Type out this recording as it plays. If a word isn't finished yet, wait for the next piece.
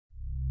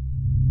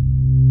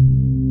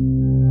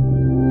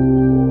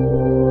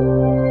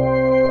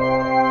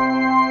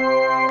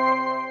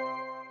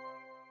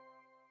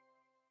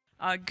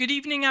Good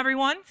evening,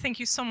 everyone. Thank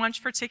you so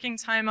much for taking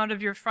time out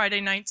of your Friday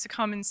night to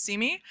come and see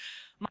me.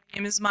 My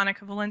name is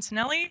Monica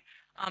Valentinelli.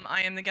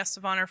 I am the guest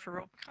of honor for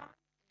Ropecon.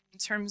 In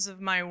terms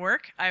of my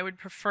work, I would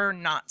prefer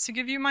not to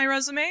give you my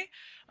resume.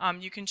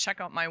 You can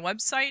check out my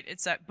website.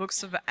 It's at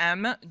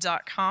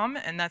booksofm.com,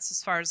 and that's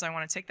as far as I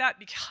want to take that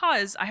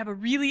because I have a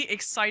really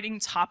exciting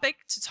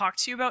topic to talk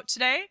to you about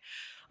today.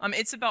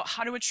 It's about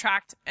how to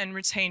attract and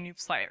retain new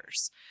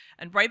players.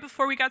 And right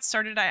before we got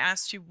started, I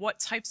asked you what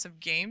types of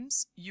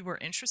games you were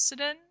interested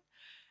in.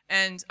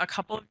 And a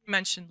couple of you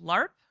mentioned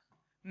LARP,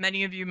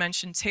 many of you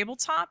mentioned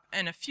tabletop,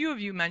 and a few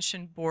of you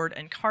mentioned board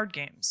and card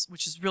games,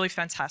 which is really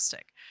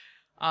fantastic.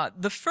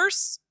 The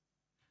first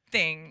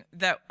thing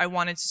that I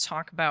wanted to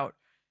talk about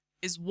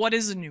is what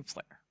is a new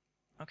player?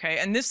 Okay,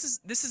 and this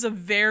is a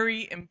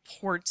very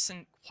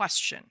important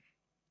question.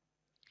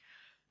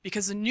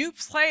 Because a new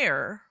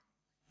player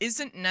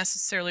isn't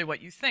necessarily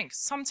what you think.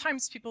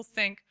 Sometimes people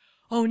think,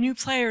 oh, new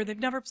player, they've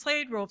never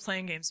played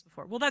role-playing games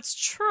before. Well, that's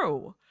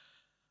true.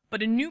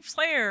 But a new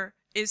player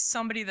is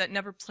somebody that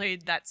never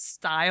played that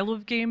style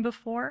of game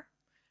before,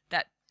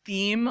 that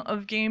theme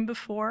of game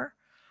before.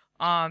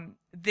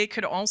 They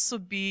could also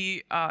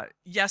be,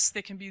 yes,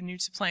 they can be new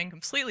to playing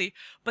completely,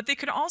 but they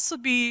could also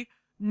be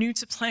new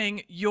to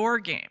playing your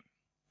game.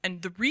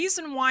 And the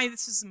reason why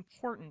this is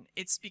important,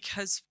 it's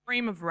because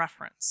frame of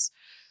reference.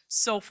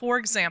 So, for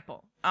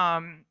example,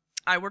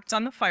 I worked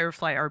on the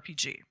Firefly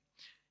RPG,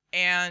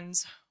 and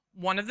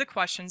one of the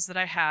questions that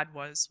I had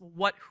was,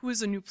 who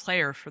is a new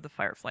player for the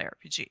Firefly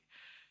RPG?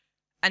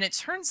 And it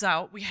turns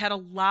out we had a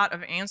lot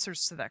of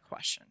answers to that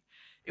question.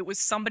 It was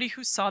somebody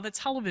who saw the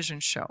television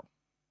show.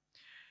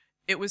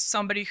 It was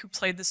somebody who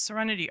played the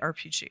Serenity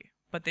RPG,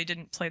 but they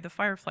didn't play the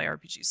Firefly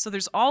RPG. So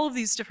there's all of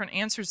these different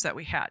answers that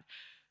we had.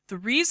 The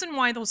reason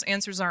why those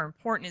answers are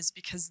important is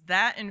because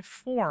that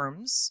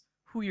informs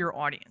who your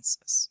audience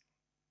is.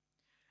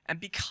 And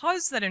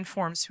because that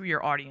informs who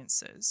your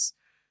audience is,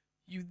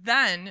 you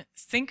then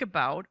think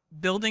about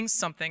building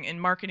something. In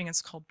marketing,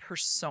 it's called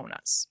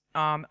personas.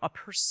 A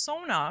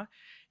persona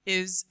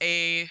is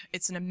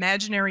it's an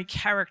imaginary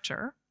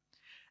character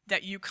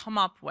that you come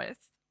up with,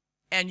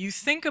 and you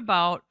think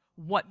about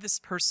what this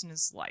person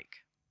is like.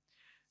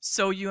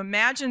 So you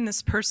imagine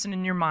this person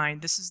in your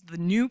mind. This is the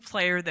new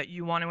player that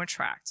you want to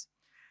attract.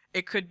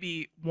 It could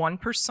be one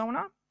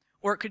persona,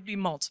 or it could be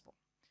multiple.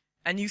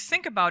 And you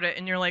think about it,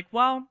 and you're like,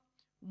 well,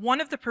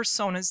 one of the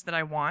personas that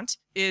I want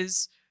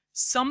is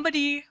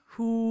somebody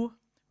who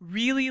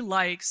really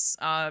likes,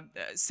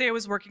 say I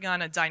was working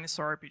on a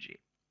dinosaur RPG.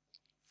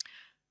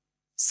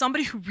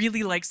 Somebody who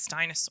really likes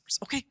dinosaurs.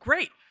 Okay,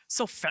 great.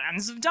 So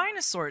fans of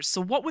dinosaurs.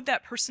 So what would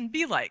that person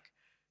be like?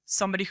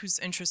 Somebody who's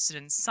interested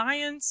in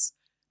science.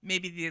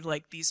 Maybe they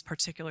like these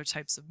particular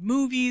types of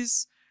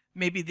movies.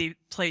 Maybe they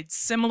played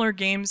similar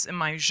games in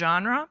my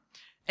genre.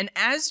 And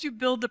as you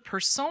build the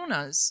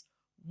personas,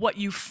 what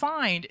you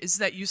find is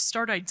that you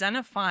start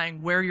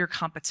identifying where your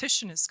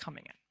competition is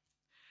coming in.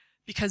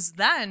 Because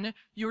then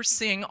you're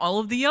seeing all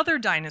of the other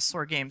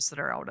dinosaur games that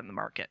are out in the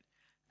market.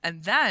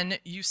 And then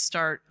you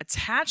start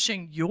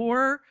attaching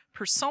your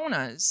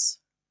personas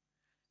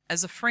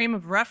as a frame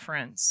of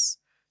reference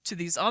to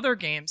these other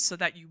games so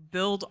that you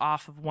build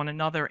off of one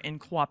another in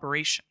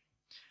cooperation.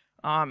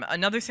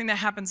 Another thing that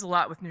happens a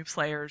lot with new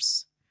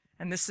players,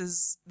 and this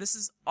is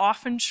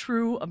often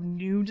true of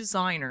new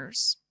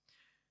designers.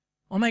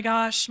 Oh my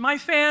gosh, my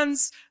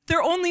fans,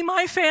 they're only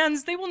my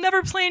fans. They will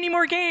never play any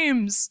more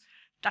games.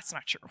 That's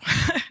not true.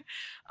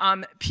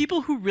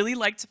 People who really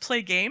like to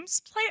play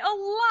games play a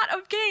lot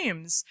of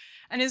games.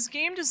 And as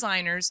game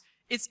designers,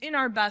 it's in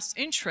our best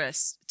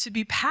interest to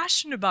be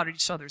passionate about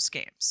each other's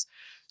games.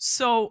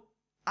 So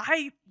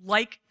I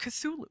like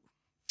Cthulhu.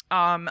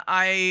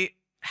 I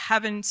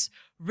haven't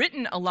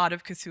written a lot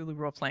of Cthulhu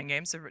role-playing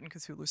games. I've written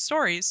Cthulhu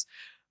stories,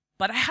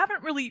 but I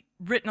haven't really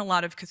written a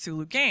lot of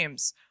Cthulhu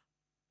games.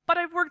 But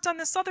I've worked on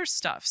this other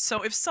stuff.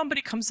 So if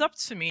somebody comes up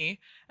to me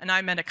and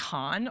I'm at a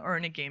con or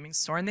in a gaming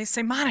store and they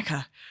say,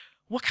 Monica,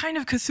 what kind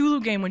of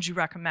Cthulhu game would you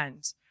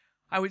recommend?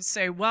 I would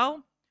say,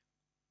 well,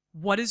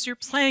 what is your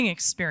playing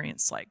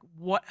experience like?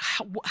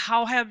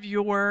 How have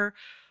your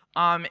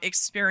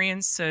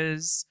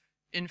experiences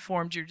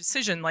informed your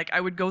decision? Like,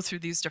 I would go through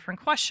these different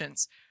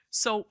questions.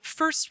 So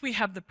first we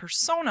have the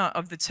persona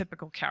of the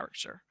typical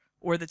character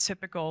or the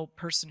typical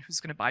person who's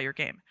going to buy your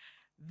game.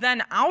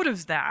 Then out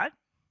of that,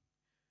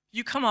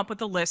 you come up with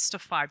a list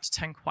of 5 to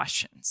 10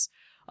 questions.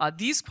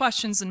 These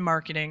questions in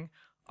marketing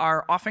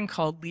are often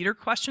called leader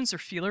questions or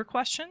feeler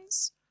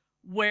questions,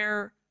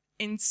 where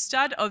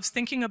instead of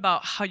thinking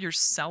about how you're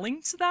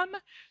selling to them,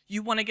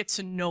 you want to get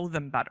to know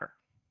them better.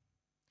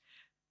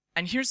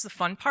 And here's the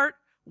fun part.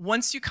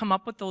 Once you come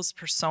up with those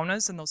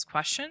personas and those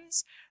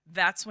questions,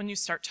 that's when you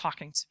start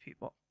talking to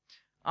people.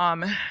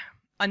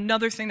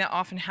 Another thing that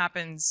often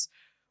happens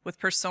with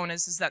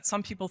personas is that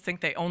some people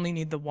think they only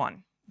need the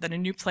one, that a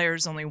new player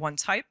is only one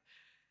type.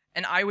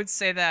 And I would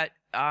say that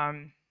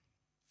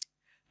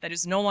that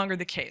is no longer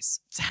the case.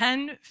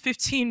 10,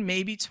 15,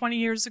 maybe 20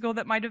 years ago,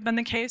 that might have been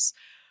the case.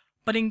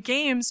 But in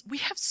games, we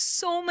have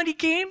so many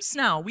games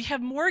now. We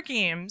have more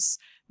games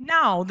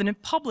now than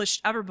it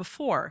published ever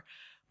before.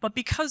 But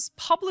because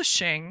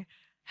publishing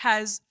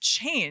has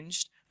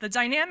changed, the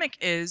dynamic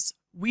is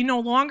we no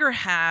longer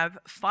have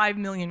 5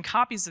 million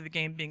copies of a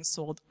game being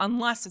sold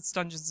unless it's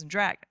Dungeons &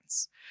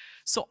 Dragons.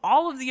 So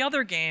all of the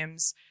other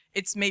games,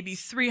 it's maybe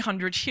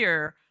 300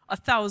 here,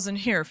 1,000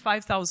 here,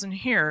 5,000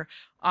 here.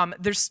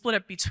 They're split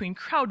up between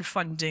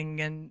crowdfunding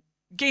and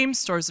game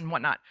stores and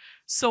whatnot.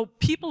 So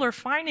people are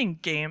finding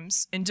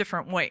games in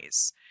different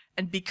ways.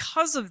 And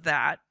because of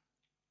that,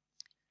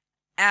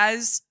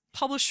 as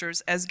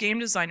publishers, as game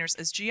designers,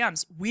 as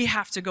GMs, we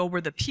have to go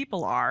where the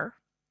people are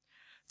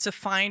to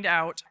find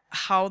out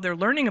how they're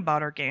learning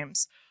about our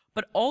games,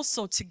 but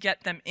also to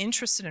get them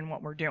interested in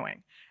what we're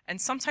doing. And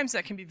sometimes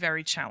that can be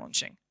very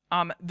challenging.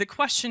 The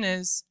question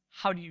is,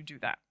 how do you do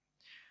that?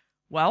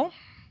 Well,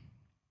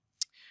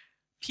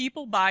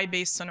 people buy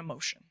based on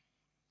emotion.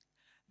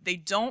 They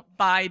don't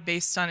buy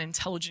based on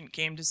intelligent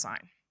game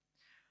design.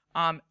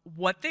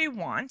 What they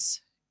want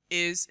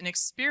is an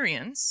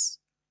experience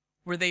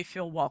where they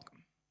feel welcome.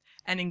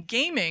 And in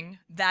gaming,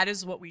 that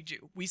is what we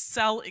do. We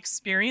sell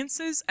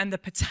experiences and the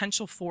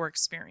potential for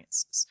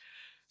experiences.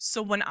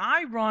 So when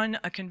I run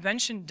a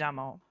convention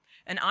demo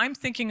and I'm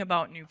thinking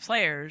about new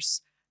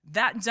players,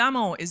 that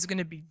demo is going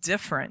to be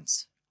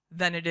different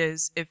than it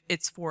is if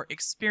it's for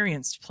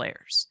experienced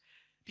players.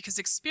 Because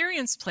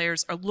experienced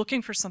players are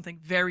looking for something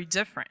very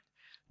different.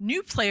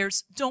 New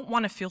players don't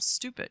want to feel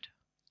stupid.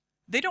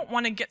 They don't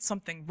want to get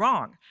something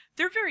wrong.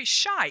 They're very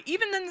shy,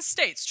 even in the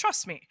States,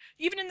 trust me.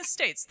 Even in the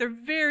States, they're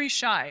very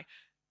shy.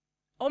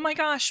 Oh my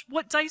gosh,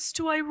 what dice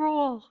do I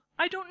roll?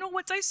 I don't know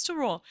what dice to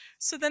roll.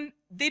 So then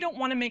they don't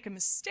want to make a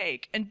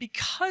mistake. And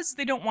because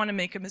they don't want to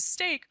make a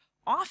mistake,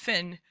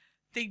 often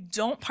they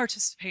don't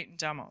participate in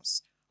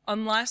demos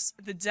unless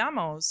the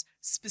demos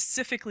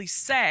specifically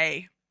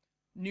say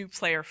new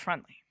player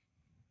friendly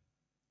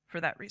for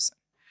that reason.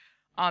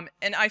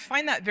 And I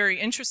find that very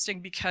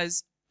interesting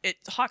because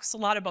it talks a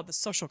lot about the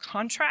social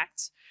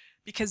contract,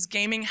 because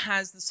gaming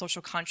has the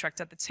social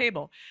contract at the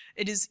table.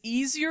 It is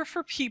easier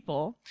for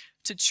people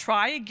to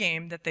try a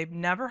game that they've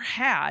never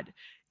had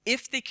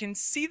if they can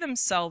see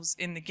themselves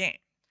in the game,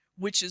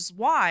 which is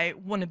why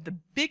one of the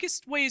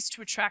biggest ways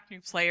to attract new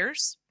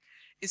players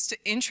is to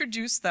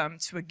introduce them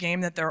to a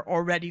game that they're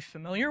already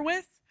familiar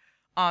with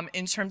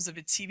in terms of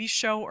a TV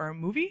show or a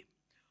movie,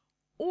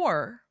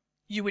 or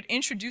you would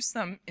introduce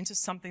them into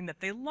something that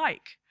they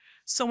like.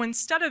 So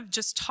instead of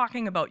just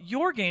talking about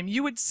your game,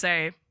 you would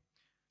say,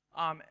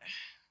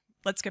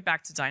 let's get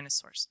back to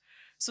dinosaurs.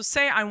 So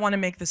say I want to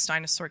make this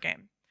dinosaur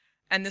game.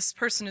 And this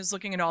person is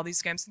looking at all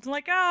these games and they're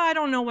like, I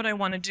don't know what I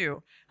want to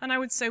do. And I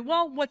would say,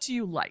 well, what do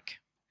you like?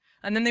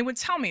 And then they would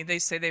tell me, they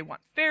say they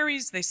want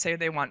fairies, they say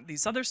they want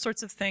these other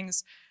sorts of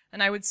things.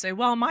 And I would say,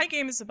 well, my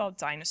game is about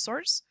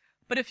dinosaurs.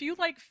 But if you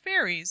like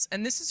fairies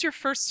and this is your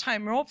first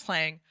time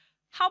role-playing,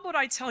 how about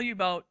I tell you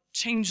about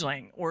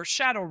Changeling or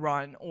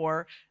Shadowrun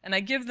and I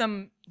give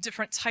them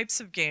different types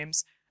of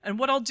games. And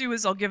what I'll do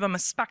is I'll give them a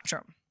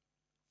spectrum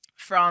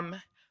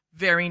from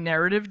very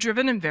narrative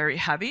driven and very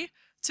heavy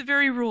to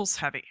very rules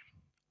heavy.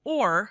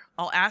 Or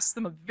I'll ask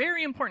them a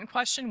very important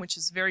question, which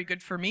is very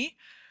good for me,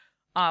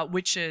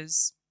 which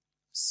is,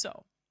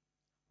 so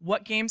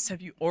what games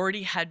have you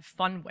already had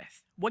fun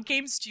with? What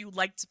games do you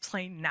like to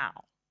play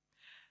now?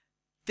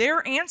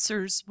 Their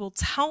answers will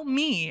tell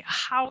me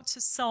how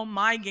to sell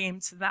my game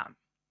to them.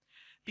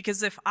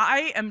 Because if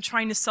I am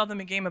trying to sell them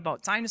a game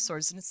about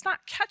dinosaurs and it's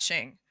not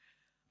catching,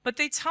 but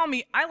they tell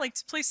me, I like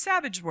to play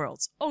Savage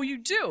Worlds. Oh, you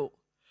do?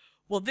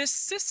 Well, this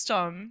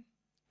system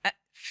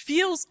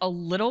feels a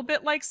little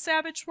bit like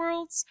Savage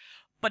Worlds,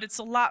 but it's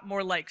a lot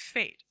more like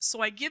Fate. So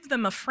I give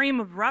them a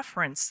frame of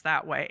reference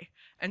that way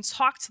and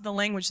talk to the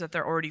language that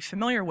they're already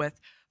familiar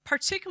with,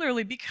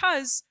 particularly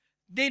because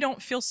they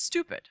don't feel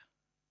stupid.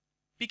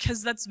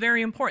 Because that's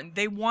very important.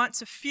 They want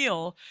to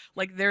feel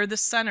like they're the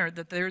center,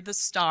 that they're the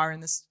star in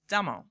this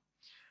demo.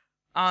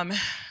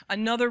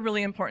 Another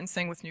really important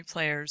thing with new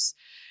players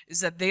is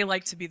that they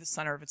like to be the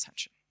center of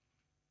attention.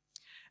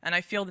 And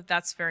I feel that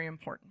that's very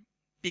important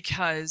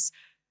because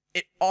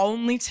it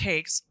only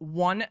takes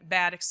one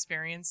bad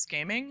experience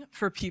gaming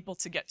for people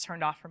to get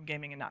turned off from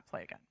gaming and not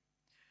play again.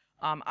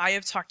 I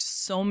have talked to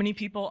so many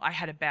people. I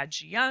had a bad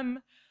GM.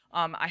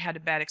 I had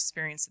a bad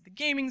experience at the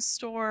gaming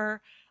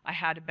store. I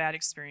had a bad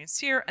experience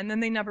here, and then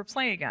they never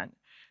play again.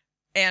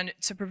 And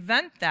to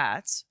prevent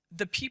that,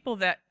 the people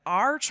that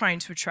are trying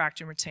to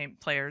attract and retain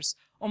players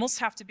almost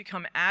have to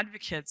become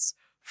advocates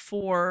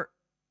for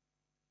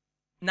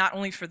not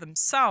only for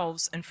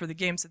themselves and for the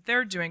games that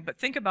they're doing, but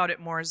think about it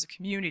more as a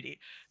community.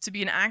 To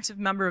be an active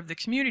member of the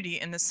community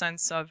in the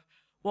sense of,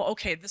 well,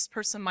 okay, this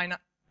person might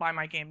not buy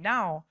my game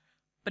now,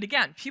 but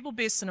again, people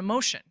based on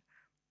emotion.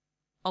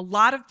 A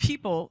lot of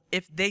people,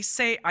 if they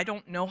say, I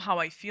don't know how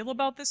I feel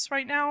about this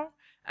right now,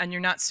 and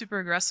you're not super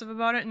aggressive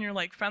about it, and you're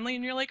like friendly,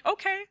 and you're like,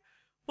 okay,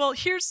 well,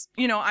 here's,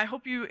 I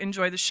hope you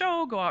enjoy the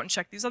show, go out and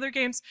check these other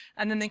games,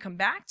 and then they come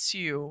back to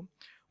you.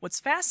 What's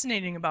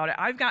fascinating about it,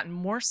 I've gotten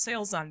more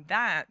sales on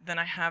that than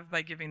I have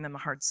by giving them a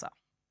hard sell.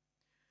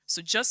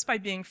 So just by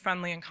being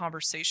friendly and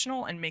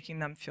conversational and making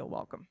them feel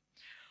welcome.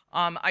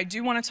 I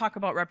do want to talk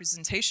about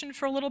representation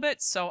for a little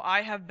bit. So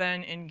I have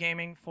been in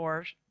gaming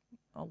for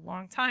a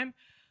long time.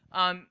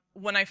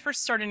 When I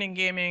first started in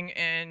gaming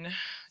in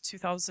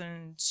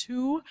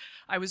 2002,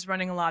 I was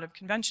running a lot of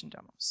convention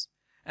demos.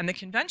 And the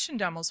convention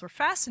demos were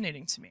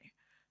fascinating to me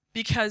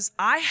because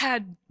I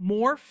had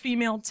more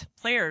female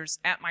players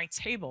at my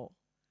table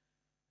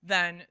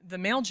than the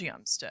male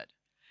GMs did.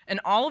 And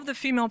all of the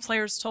female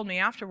players told me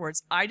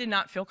afterwards, I did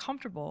not feel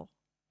comfortable.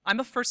 I'm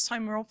a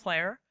first-time role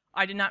player.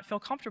 I did not feel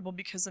comfortable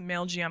because a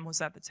male GM was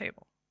at the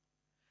table.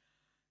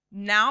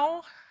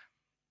 Now,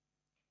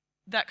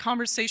 that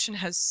conversation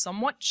has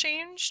somewhat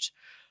changed,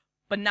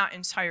 but not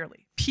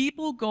entirely.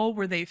 People go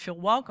where they feel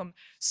welcome.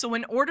 So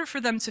in order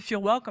for them to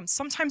feel welcome,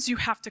 sometimes you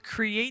have to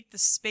create the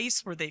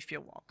space where they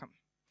feel welcome.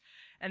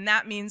 And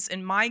that means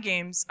in my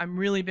games, I'm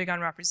really big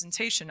on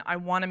representation. I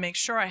want to make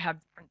sure I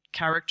have different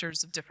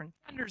characters of different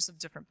genders, of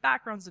different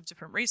backgrounds, of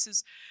different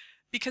races,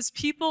 because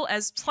people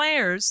as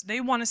players,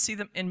 they want to see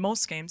them, in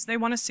most games, they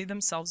want to see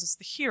themselves as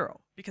the hero,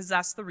 because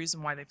that's the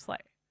reason why they play.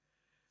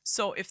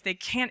 So if they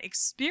can't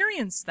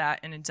experience that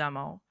in a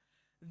demo,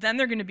 then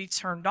they're going to be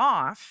turned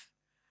off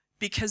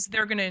because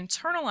they're going to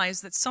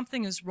internalize that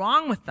something is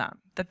wrong with them,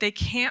 that they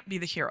can't be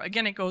the hero.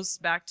 Again, it goes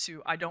back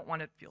to, I don't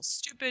want to feel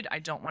stupid, I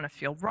don't want to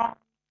feel wrong.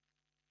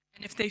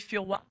 And if they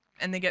feel well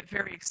and they get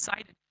very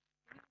excited,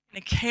 they're not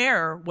going to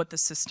care what the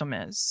system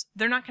is.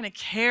 They're not going to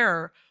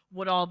care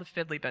what all the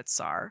fiddly bits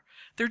are.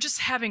 They're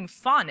just having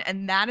fun,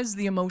 and that is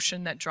the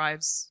emotion that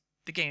drives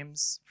the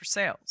games for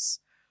sales.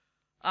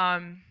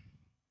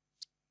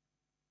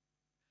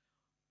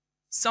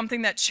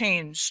 Something that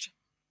changed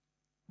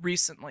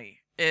recently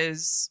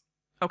is,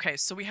 okay,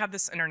 so we have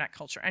this internet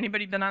culture.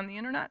 Anybody been on the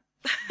internet?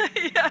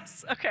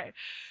 Yes, okay.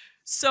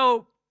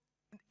 So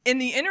in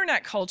the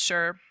internet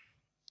culture,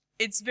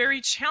 it's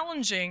very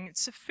challenging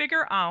to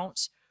figure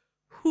out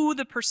who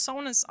the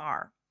personas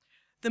are.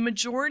 The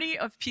majority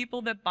of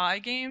people that buy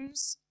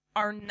games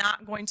are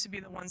not going to be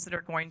the ones that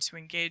are going to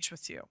engage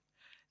with you.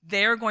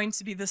 They're going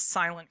to be the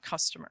silent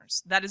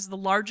customers. That is the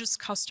largest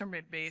customer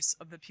base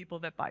of the people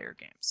that buy your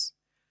games.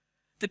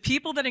 The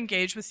people that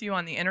engage with you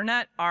on the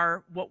internet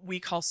are what we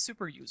call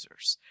super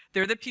users.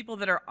 They're the people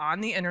that are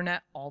on the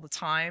internet all the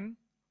time,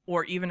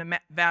 or even a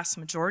vast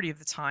majority of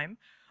the time.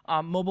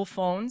 Mobile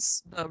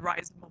phones, the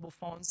rise of mobile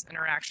phones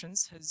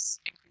interactions has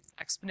increased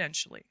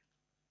exponentially.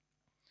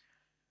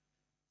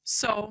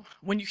 So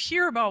when you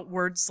hear about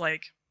words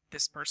like,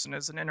 this person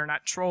is an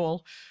internet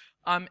troll,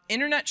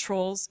 internet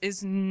trolls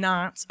is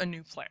not a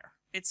new player.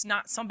 It's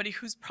not somebody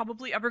who's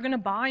probably ever going to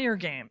buy your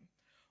game.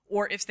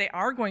 Or if they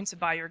are going to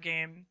buy your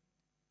game,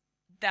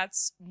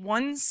 that's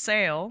one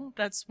sale,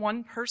 that's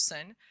one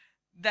person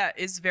that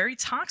is very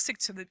toxic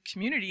to the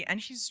community, and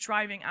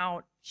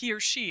he or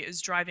she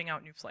is driving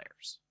out new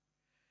players.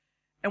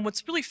 And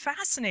what's really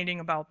fascinating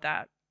about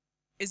that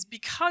is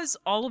because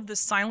all of the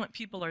silent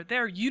people are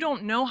there, you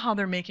don't know how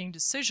they're making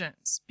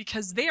decisions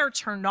because they are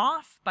turned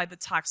off by the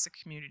toxic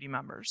community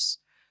members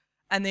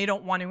and they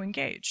don't want to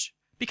engage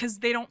because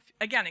they don't,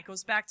 again, it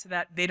goes back to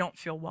that, they don't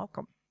feel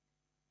welcome.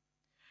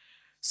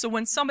 So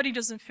when somebody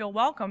doesn't feel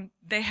welcome,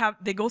 they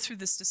go through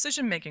this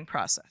decision-making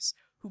process.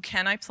 Who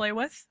can I play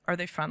with? Are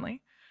they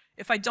friendly?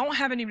 If I don't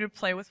have anybody to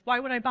play with, why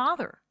would I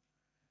bother?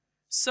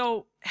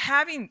 So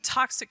having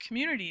toxic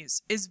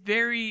communities is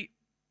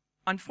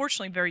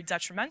unfortunately, very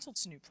detrimental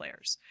to new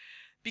players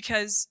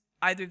because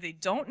either they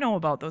don't know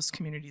about those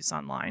communities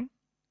online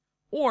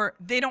or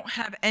they don't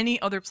have any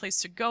other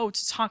place to go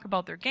to talk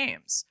about their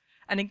games.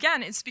 And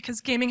again, it's because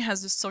gaming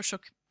has this social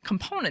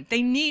component.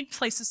 They need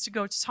places to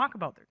go to talk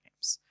about their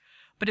games.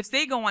 But if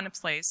they go on a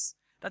place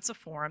that's a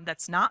forum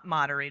that's not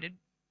moderated,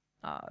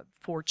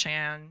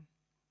 4chan,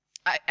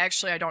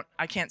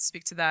 I can't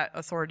speak to that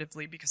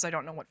authoritatively because I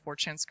don't know what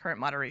 4chan's current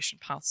moderation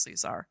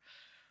policies are.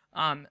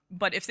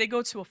 But if they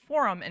go to a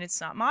forum and it's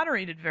not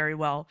moderated very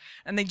well,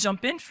 and they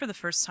jump in for the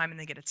first time and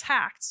they get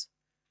attacked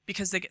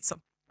because they get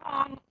something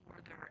wrong or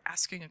they're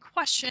asking a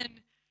question,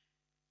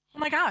 oh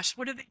my gosh,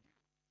 what do they do?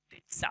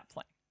 They stop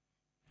playing.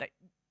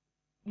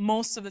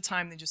 Most of the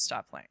time, they just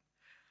stop playing.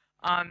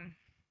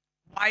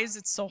 Why is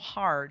it so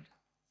hard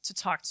to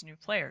talk to new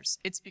players?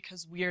 It's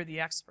because we are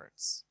the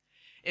experts.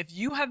 If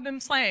you have been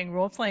playing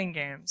role-playing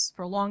games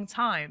for a long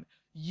time,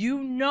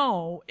 you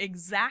know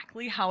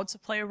exactly how to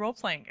play a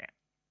role-playing game.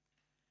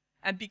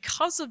 And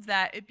because of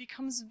that, it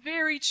becomes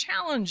very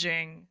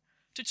challenging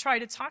to try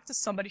to talk to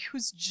somebody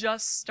who's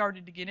just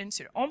started to get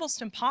into it.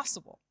 Almost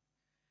impossible.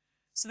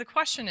 So the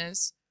question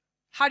is,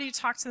 how do you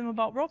talk to them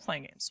about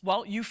role-playing games?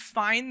 Well, you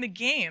find the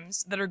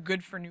games that are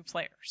good for new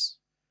players.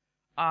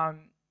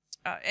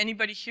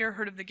 Anybody here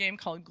heard of the game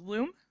called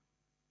Gloom?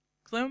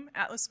 Gloom,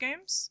 Atlas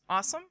Games?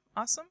 Awesome,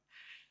 awesome.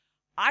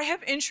 I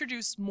have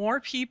introduced more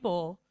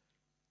people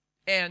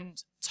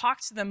and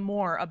talked to them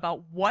more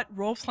about what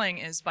role-playing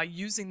is by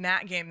using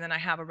that game than I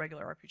have a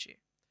regular RPG.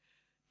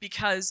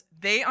 Because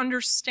they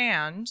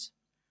understand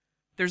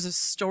there's a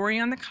story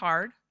on the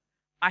card,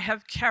 I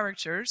have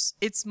characters,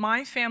 it's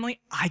my family,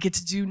 I get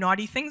to do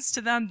naughty things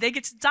to them, they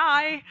get to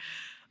die.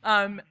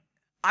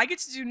 I get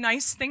to do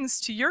nice things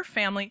to your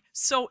family.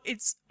 So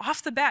it's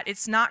off the bat,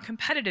 it's not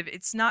competitive.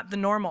 It's not the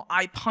normal,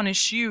 I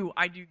punish you,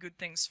 I do good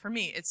things for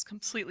me. It's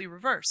completely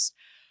reversed.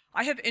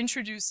 I have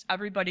introduced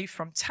everybody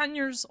from 10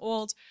 years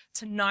old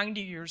to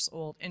 90 years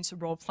old into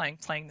role-playing,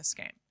 playing this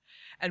game.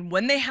 And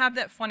when they have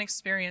that fun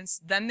experience,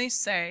 then they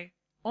say,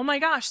 oh my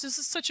gosh, this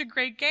is such a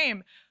great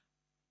game.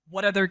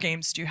 What other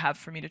games do you have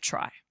for me to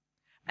try?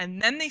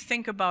 And then they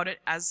think about it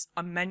as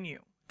a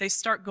menu. They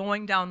start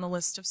going down the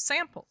list of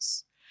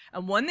samples.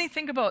 And when they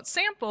think about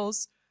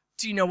samples,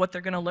 do you know what they're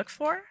going to look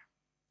for?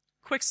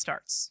 Quick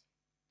starts.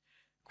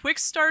 Quick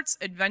starts,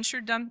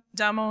 adventure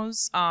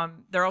demos,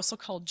 they're also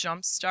called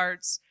jump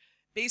starts.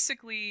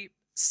 Basically,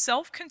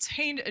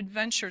 self-contained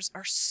adventures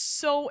are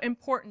so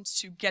important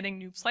to getting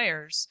new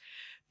players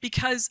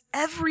because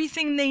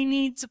everything they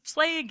need to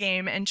play a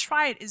game and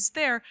try it is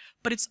there,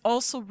 but it's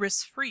also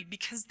risk-free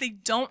because they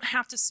don't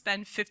have to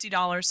spend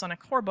 $50 on a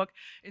core book.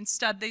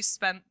 Instead, they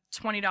spend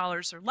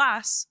 $20 or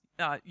less,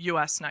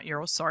 US, not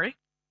Euro, sorry,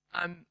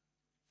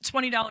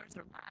 $20 or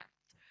less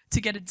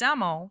to get a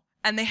demo,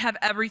 and they have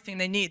everything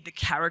they need. The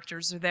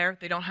characters are there.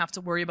 They don't have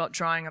to worry about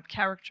drawing up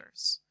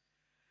characters.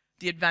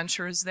 The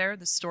adventure is there.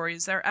 The story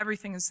is there.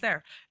 Everything is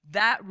there.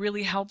 That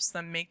really helps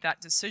them make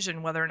that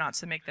decision whether or not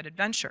to make that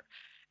adventure.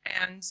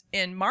 And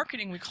in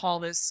marketing, we call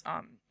this,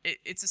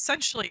 it's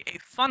essentially a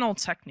funnel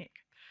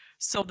technique.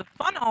 So the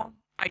funnel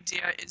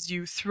idea is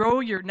you throw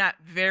your net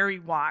very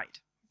wide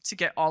to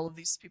get all of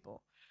these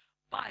people.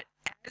 But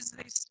as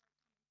they start,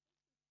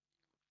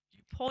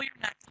 you pull your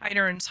net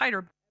tighter and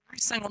tighter. Every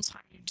single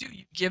time you do,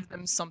 you give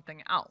them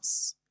something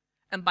else.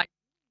 And by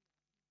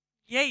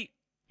create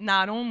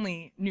not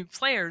only new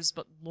players,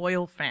 but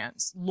loyal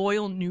fans,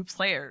 loyal new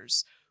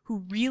players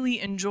who really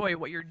enjoy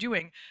what you're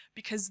doing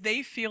because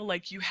they feel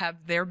like you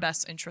have their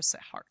best interests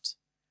at heart.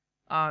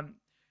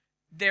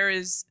 There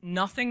is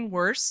nothing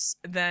worse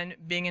than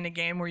being in a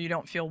game where you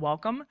don't feel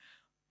welcome,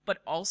 but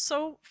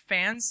also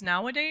fans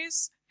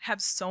nowadays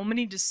have so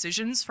many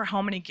decisions for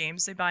how many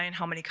games they buy and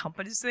how many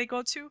companies they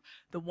go to.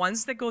 The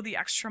ones that go the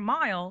extra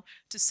mile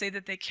to say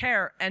that they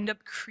care end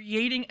up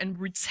creating and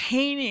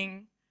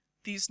retaining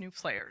these new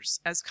players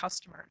as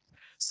customers.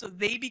 So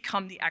they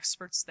become the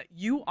experts that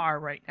you are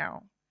right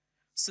now.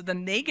 So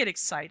then they get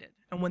excited.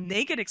 And when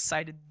they get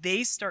excited,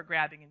 they start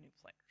grabbing in new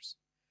players.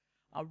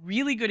 A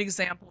really good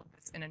example of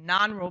this in a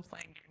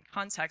non-role-playing game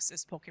context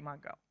is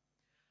Pokemon Go.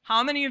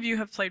 How many of you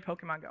have played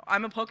Pokemon Go?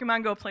 I'm a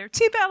Pokemon Go player.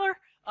 T-Beller!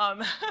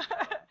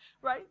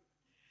 Right?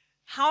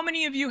 How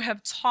many of you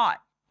have taught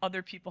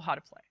other people how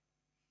to play?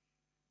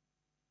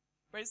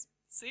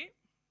 See?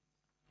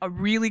 A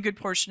really good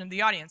portion of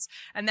the audience.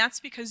 And that's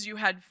because you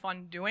had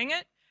fun doing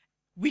it.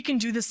 We can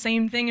do the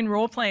same thing in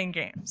role-playing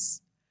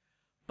games.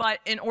 But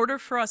in order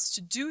for us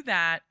to do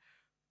that,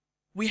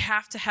 we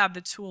have to have the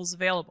tools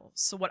available.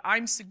 So what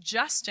I'm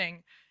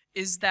suggesting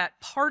is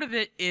that part of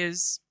it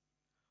is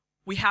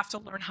we have to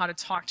learn how to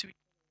talk to each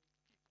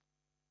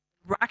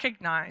other.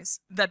 Recognize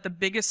that the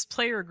biggest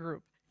player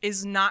group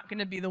is not going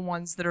to be the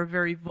ones that are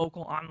very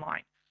vocal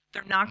online.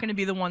 They're not going to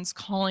be the ones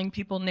calling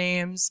people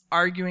names,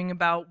 arguing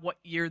about what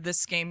year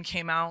this game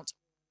came out.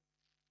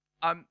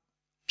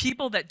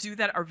 People that do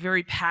that are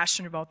very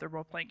passionate about their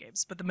role-playing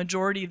games, but the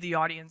majority of the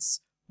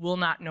audience will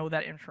not know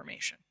that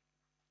information.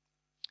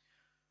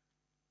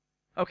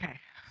 Okay,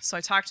 so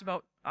I talked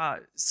about,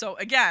 so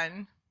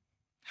again,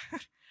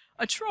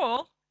 a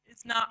troll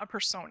is not a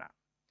persona.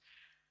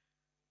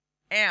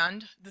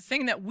 And the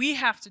thing that we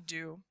have to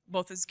do,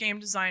 both as game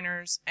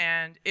designers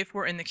and if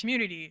we're in the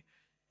community,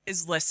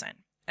 is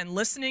listen. And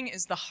listening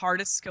is the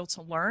hardest skill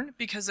to learn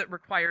because it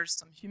requires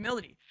some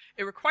humility.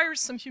 It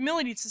requires some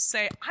humility to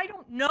say, I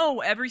don't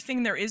know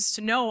everything there is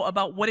to know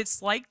about what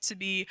it's like to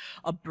be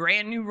a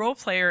brand new role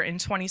player in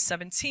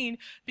 2017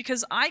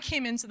 because I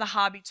came into the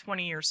hobby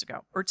 20 years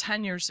ago, or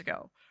 10 years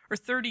ago, or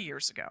 30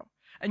 years ago.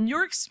 And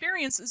your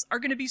experiences are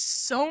going to be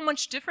so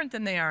much different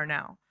than they are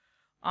now.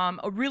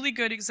 A really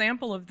good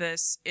example of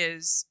this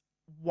is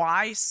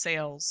why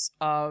sales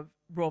of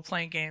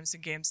role-playing games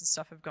and games and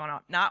stuff have gone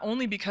up. Not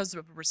only because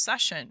of a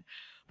recession,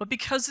 but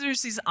because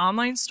there's these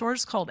online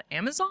stores called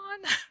Amazon.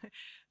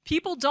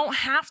 People don't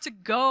have to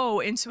go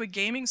into a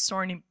gaming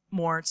store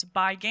anymore to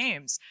buy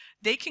games.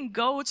 They can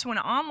go to an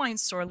online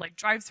store like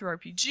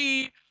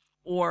DriveThruRPG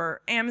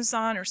or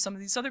Amazon or some of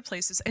these other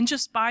places and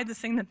just buy the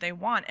thing that they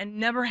want and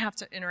never have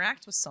to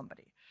interact with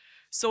somebody.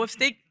 So if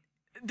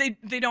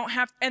they don't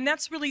have, and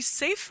that's really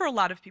safe for a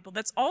lot of people.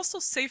 That's also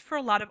safe for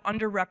a lot of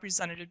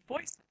underrepresented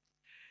voices.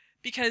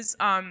 Because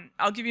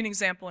I'll give you an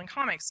example in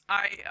comics.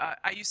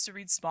 I used to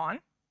read Spawn.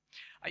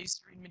 I used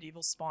to read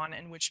Medieval Spawn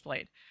and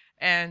Witchblade.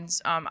 And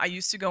I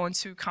used to go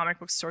into comic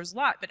book stores a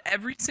lot. But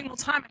every single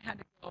time I had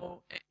to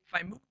go, if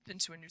I moved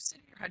into a new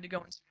city or had to go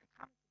into a new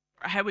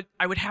comic book,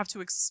 I would have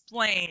to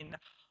explain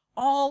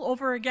all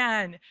over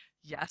again.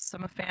 Yes,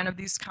 I'm a fan of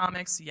these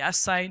comics.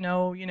 Yes, I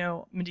know,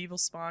 Medieval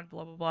Spawn,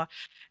 blah, blah, blah.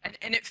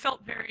 And it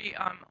felt very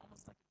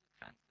almost like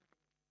a defense.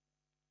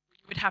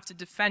 You would have to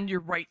defend your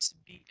right to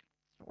be in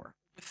the store,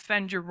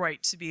 defend your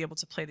right to be able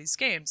to play these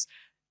games.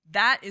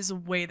 That is a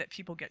way that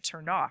people get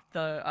turned off.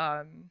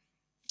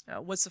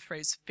 what's the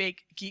phrase,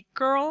 fake geek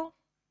girl,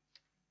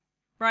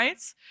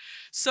 right?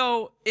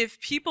 So if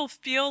people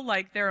feel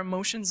like their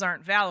emotions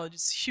aren't valid,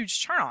 it's a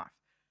huge turnoff.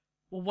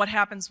 Well, what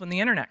happens when the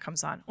internet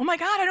comes on? Oh my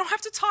God, I don't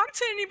have to talk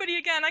to anybody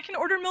again. I can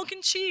order milk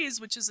and cheese,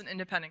 which is an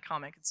independent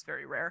comic. It's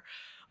very rare.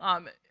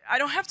 I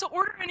don't have to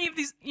order any of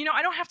these,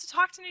 I don't have to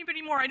talk to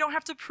anybody more. I don't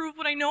have to prove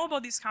what I know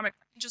about these comics.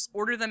 I can just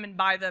order them and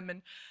buy them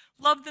and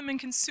love them and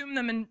consume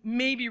them and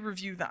maybe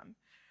review them.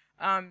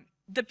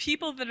 The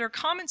people that are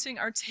commenting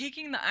are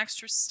taking the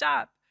extra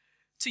step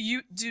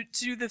to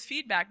do the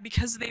feedback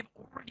because they've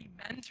already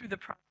been through the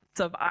process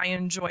of I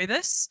enjoy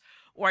this,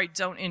 or I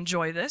don't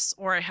enjoy this,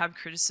 or I have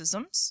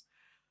criticisms.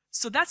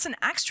 So that's an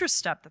extra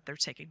step that they're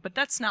taking, but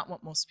that's not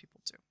what most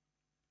people do.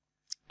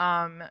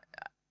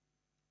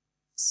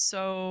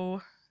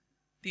 So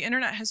the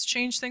internet has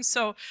changed things.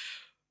 So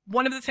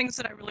one of the things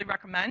that I really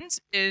recommend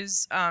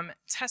is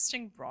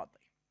testing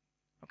broadly.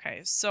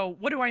 Okay, so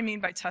what do I mean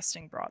by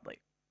testing broadly?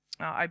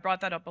 I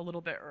brought that up a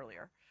little bit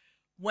earlier.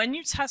 When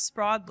you test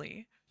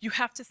broadly, you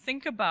have to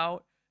think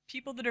about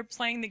people that are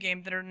playing the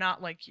game that are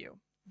not like you,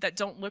 that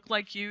don't look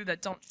like you,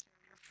 that don't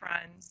share your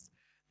friends,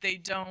 they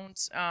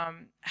don't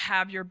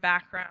have your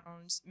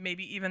background,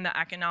 maybe even the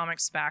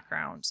economics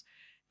background,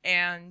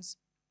 and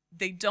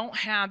they don't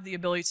have the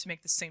ability to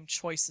make the same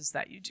choices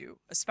that you do,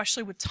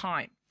 especially with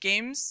time.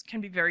 Games can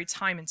be very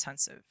time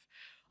intensive.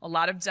 A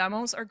lot of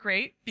demos are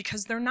great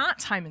because they're not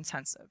time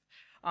intensive.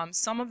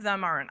 Some of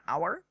them are an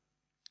hour.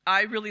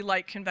 I really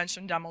like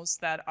convention demos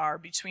that are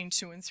between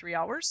 2 and 3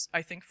 hours.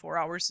 I think 4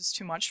 hours is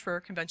too much for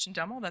a convention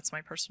demo. That's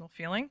my personal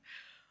feeling.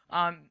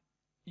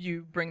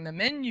 You bring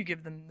them in, you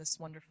give them this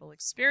wonderful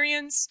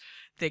experience.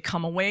 They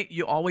come away,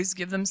 you always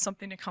give them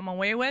something to come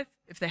away with.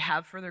 If they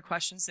have further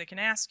questions, they can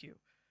ask you.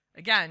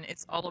 Again,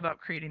 it's all about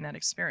creating that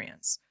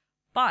experience.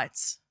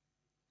 But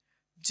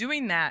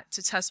doing that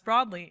to test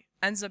broadly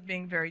ends up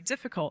being very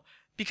difficult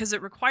because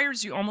it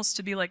requires you almost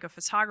to be like a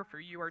photographer.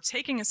 You are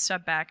taking a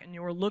step back and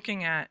you are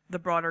looking at the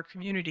broader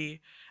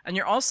community, and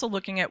you're also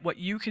looking at what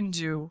you can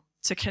do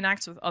to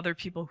connect with other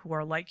people who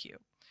are like you.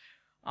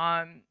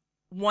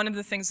 One of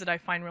the things that I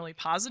find really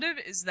positive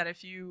is that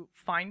if you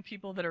find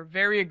people that are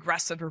very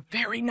aggressive or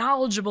very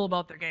knowledgeable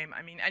about their game,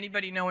 I mean,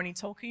 anybody know any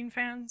Tolkien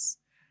fans?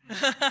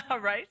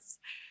 Right?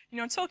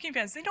 Tolkien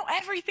fans, they know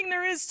everything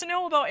there is to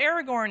know about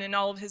Aragorn and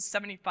all of his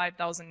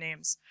 75,000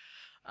 names.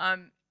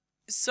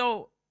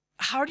 So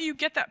how do you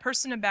get that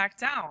person to back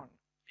down?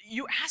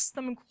 You ask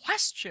them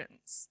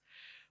questions.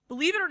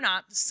 Believe it or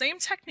not, the same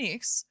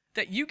techniques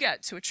that you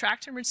get to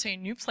attract and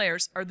retain new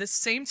players are the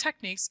same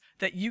techniques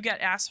that you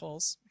get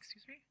assholes,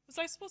 excuse me, was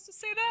I supposed to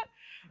say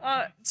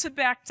that? To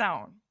back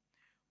down.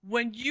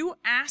 When you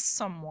ask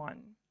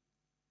someone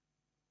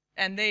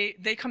and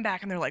they come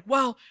back and they're like,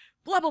 well,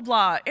 blah, blah,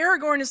 blah,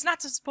 Aragorn is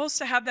not supposed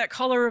to have that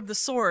color of the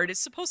sword. It's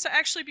supposed to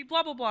actually be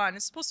blah, blah, blah, and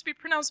it's supposed to be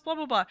pronounced blah,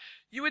 blah, blah.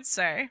 You would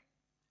say,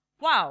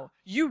 wow,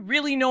 you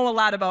really know a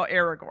lot about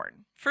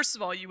Aragorn. First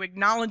of all, you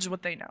acknowledge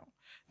what they know.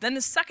 Then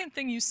the second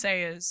thing you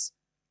say is,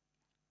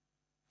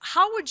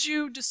 how would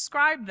you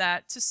describe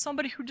that to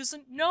somebody who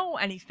doesn't know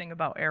anything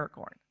about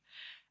Aragorn?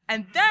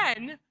 And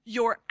then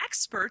your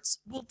experts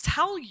will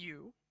tell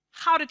you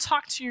how to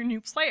talk to your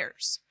new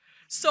players.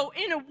 So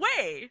in a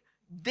way,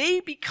 they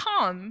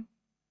become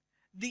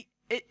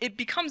it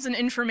becomes an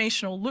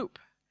informational loop.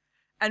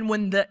 And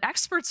when the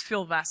experts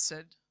feel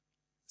vested,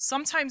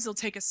 sometimes they'll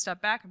take a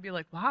step back and be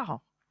like,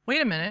 wow,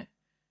 wait a minute.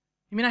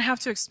 You mean I have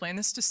to explain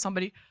this to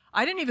somebody?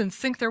 I didn't even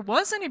think there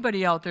was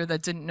anybody out there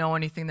that didn't know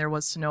anything there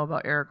was to know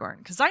about Aragorn,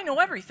 because I know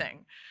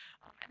everything.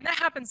 And that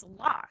happens a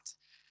lot.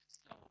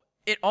 So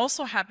it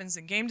also happens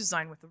in game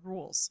design with the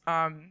rules.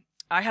 I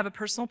have a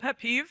personal pet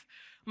peeve.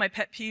 My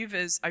pet peeve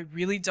is I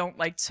really don't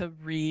like to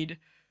read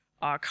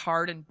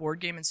card and board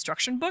game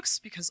instruction books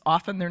because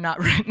often they're not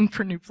written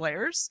for new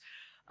players.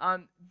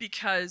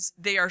 Because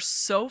they are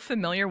so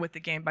familiar with the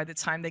game by the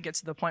time they get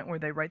to the point where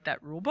they write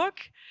that rule book.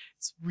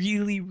 It's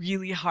really,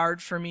 really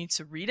hard for me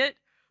to read it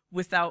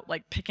without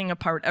like picking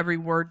apart every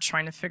word,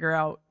 trying to figure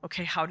out,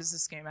 okay, how does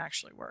this game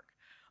actually work?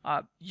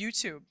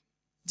 YouTube,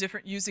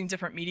 using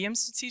different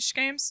mediums to teach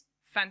games,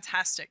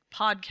 fantastic.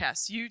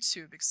 Podcasts,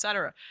 YouTube,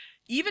 etc.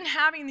 Even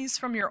having these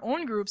from your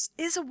own groups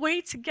is a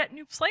way to get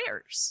new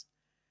players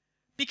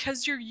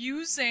because you're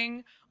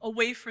using a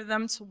way for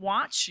them to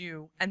watch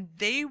you, and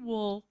they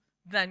will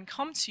then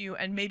come to you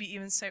and maybe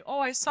even say, oh,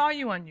 I saw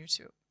you on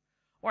YouTube,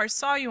 or I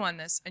saw you on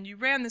this, and you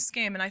ran this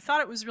game, and I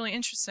thought it was really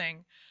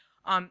interesting.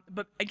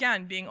 But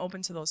again, being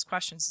open to those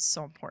questions is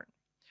so important.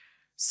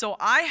 So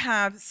I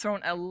have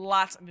thrown a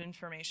lot of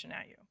information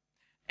at you.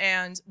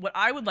 And what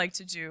I would like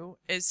to do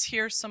is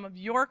hear some of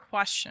your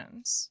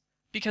questions,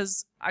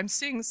 because I'm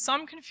seeing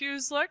some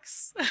confused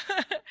looks,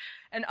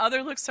 and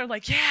other looks are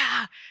like,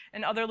 yeah,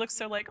 and other looks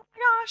are like, oh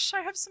my gosh,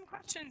 I have some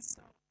questions.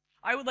 So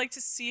I would like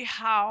to see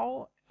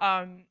how,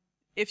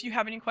 if you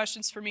have any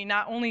questions for me,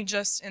 not only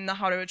just in the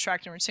how to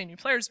attract and retain new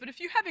players, but if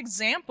you have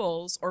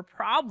examples or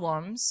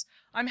problems,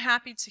 I'm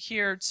happy to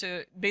hear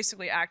to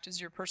basically act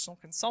as your personal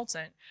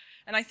consultant.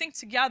 And I think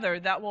together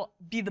that will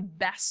be the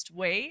best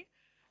way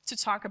to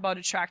talk about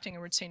attracting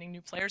and retaining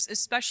new players,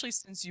 especially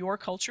since your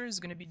culture is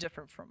going to be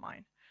different from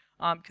mine.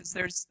 Because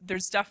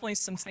there's definitely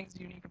some things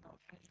unique about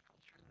Finnish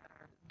culture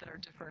that are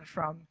different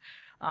from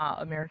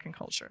American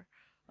culture.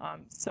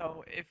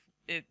 So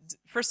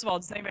first of all,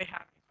 does anybody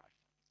have any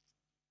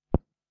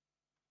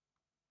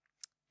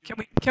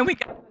questions? Can we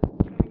get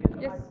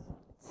yes.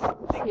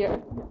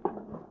 Here.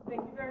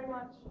 Thank you very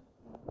much.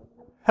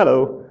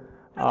 Hello.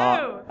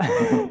 Hello.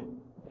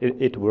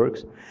 It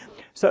works.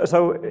 So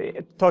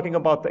talking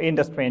about the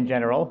industry in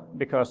general,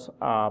 because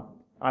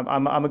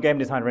I'm a game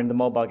designer in the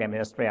mobile game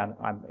industry, and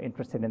I'm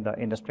interested in the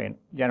industry in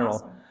general.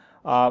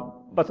 Awesome.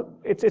 But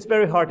it's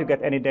very hard to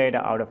get any data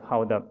out of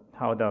how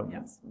the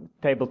yes.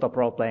 tabletop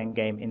role-playing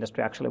game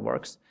industry actually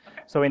works.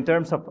 Okay. So in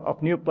terms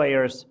of new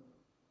players,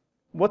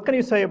 what can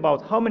you say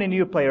about how many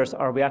new players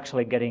are we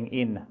actually getting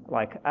in,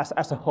 like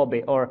as a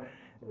hobby? Or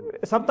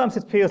sometimes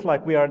it feels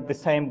like we are the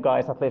same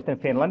guys, at least in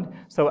Finland.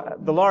 So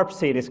the LARP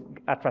scene is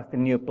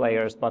attracting new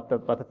players, but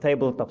the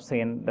tabletop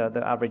scene,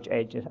 the average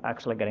age is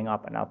actually getting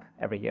up and up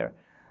every year,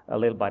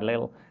 little by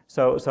little.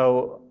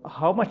 So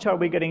how much are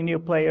we getting new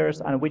players,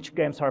 and which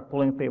games are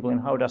pulling people in?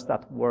 How does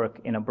that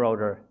work in a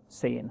broader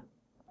scene?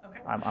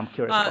 Okay. I'm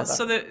curious about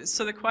that.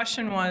 So the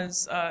question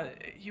was,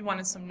 you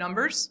wanted some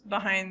numbers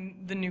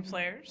behind the new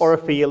players? Or a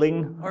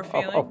feeling. Or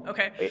feeling,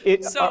 okay.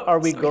 Are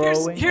we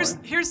growing? Here's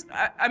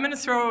I'm going to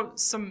throw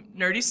some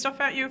nerdy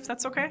stuff at you, if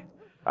that's okay?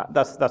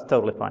 That's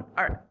totally fine.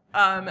 All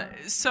right.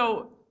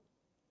 So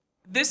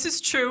this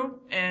is true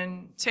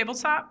in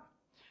tabletop.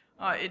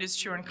 It is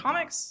true in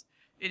comics.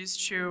 It is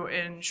true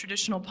in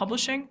traditional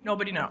publishing.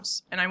 Nobody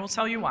knows, and I will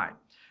tell you why.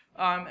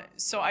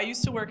 So I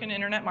used to work in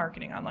internet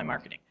marketing, online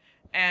marketing,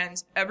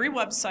 and every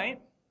website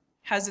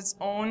has its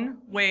own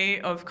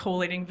way of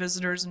collating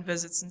visitors and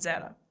visits and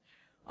data.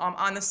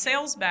 On the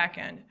sales back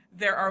end,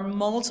 there are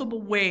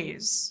multiple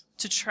ways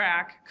to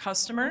track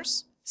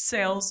customers,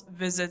 sales,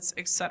 visits,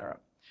 etc.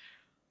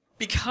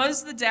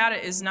 Because the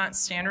data is not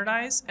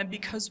standardized, and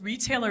because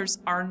retailers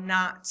are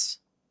not,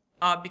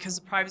 because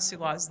of privacy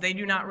laws, they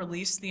do not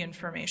release the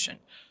information.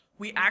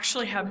 We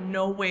actually have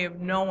no way of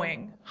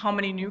knowing how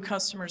many new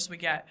customers we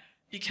get,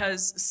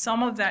 because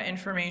some of that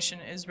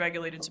information is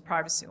regulated to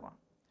privacy law.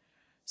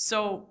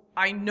 So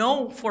I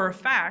know for a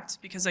fact,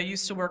 because I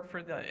used to work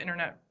for the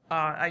internet,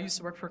 I used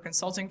to work for a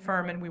consulting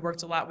firm, and we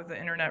worked a lot with the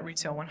Internet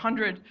Retail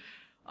 100,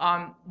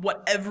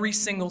 what every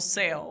single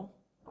sales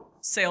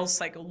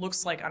cycle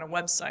looks like on a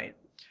website.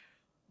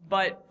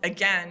 But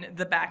again,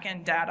 the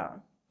back-end data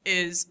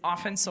is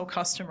often so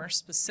customer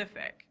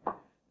specific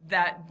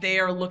that they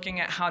are looking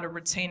at how to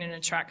retain and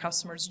attract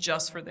customers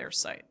just for their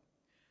site.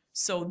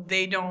 So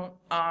they don't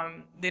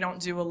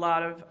do a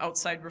lot of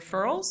outside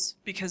referrals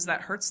because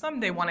that hurts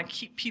them. They want to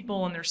keep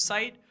people on their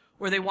site,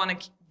 or they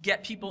want to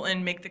get people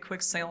in, make the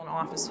quick sale and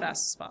off as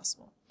fast as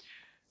possible.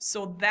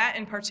 So that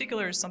in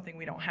particular is something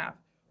we don't have.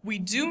 We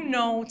do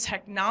know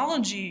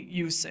technology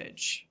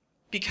usage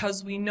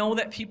because we know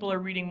that people are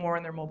reading more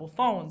on their mobile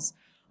phones.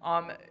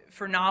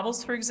 For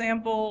novels, for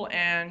example,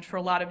 and for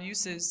a lot of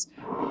uses,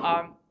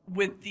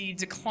 with the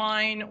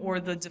decline or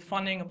the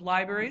defunding of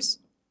libraries,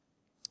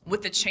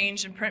 with the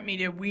change in print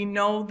media, we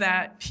know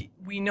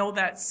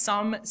that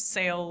some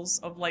sales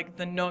of like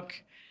the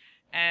Nook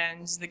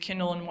and the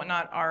Kindle and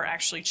whatnot are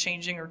actually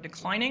changing or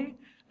declining,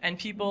 and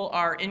people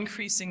are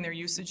increasing their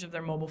usage of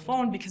their mobile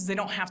phone because they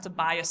don't have to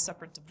buy a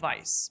separate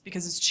device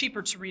because it's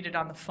cheaper to read it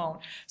on the phone.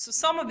 So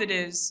some of it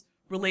is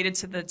related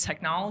to the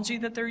technology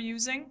that they're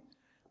using.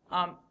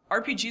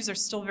 RPGs are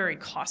still very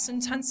cost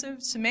intensive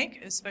to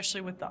make,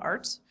 especially with the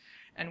art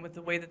and with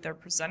the way that they're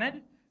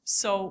presented.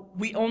 So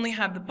we only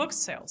have the book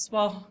sales.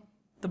 Well,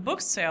 the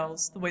book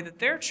sales, the way that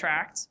they're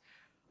tracked,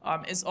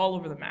 is all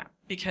over the map,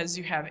 because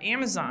you have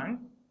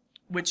Amazon,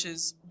 which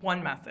is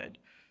one method,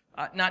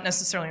 not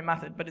necessarily a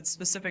method, but it's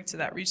specific to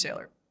that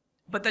retailer.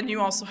 But then you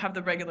also have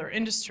the regular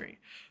industry.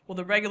 Well,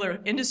 the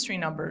regular industry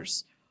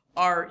numbers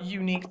are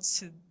unique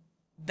to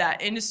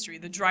that industry.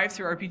 The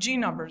drive-through RPG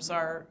numbers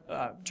are,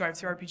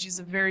 drive-through RPG is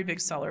a very big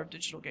seller of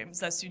digital games.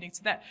 That's unique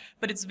to that.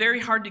 But it's very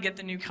hard to get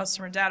the new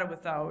customer data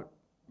without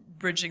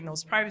bridging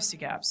those privacy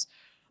gaps.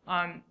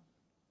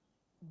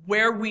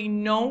 Where we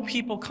know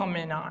people come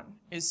in on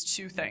is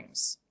two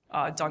things.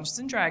 Dungeons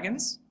and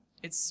Dragons,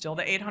 it's still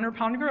the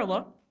 800-pound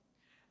gorilla,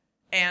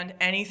 and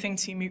anything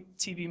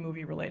TV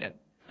movie related.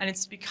 And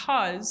it's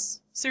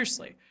because,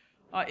 seriously,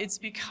 it's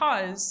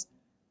because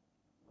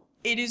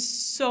it is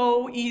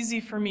so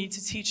easy for me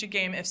to teach a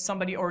game if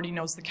somebody already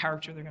knows the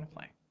character they're going to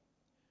play.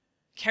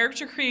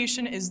 Character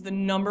creation is the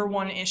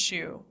 #1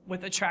 issue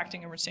with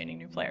attracting and retaining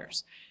new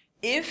players.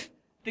 If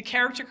the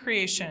character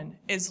creation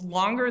is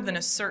longer than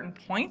a certain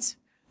point,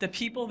 the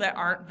people that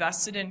aren't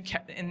vested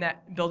in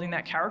that building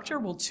that character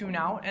will tune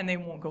out and they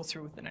won't go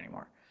through with it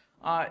anymore.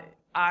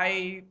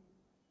 I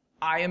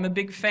am a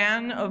big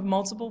fan of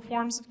multiple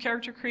forms of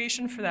character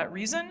creation for that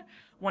reason.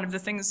 One of the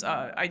things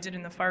I did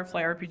in the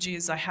Firefly RPG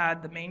is I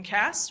had the main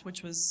cast,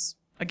 which was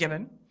a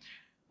given,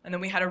 and then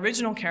we had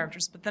original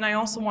characters, but then I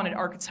also wanted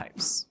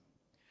archetypes.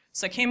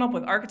 So I came up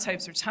with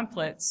archetypes or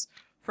templates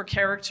for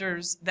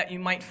characters that you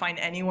might find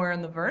anywhere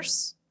in the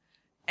verse,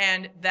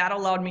 And that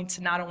allowed me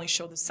to not only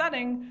show the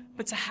setting,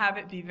 but to have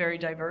it be very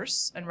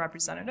diverse and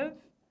representative.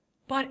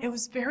 But it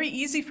was very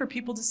easy for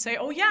people to say,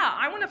 oh yeah,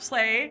 I want to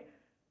play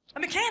a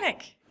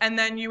mechanic. And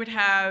then you would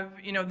have,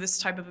 you know, this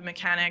type of a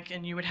mechanic,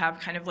 and you would have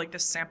kind of like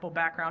this sample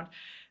background.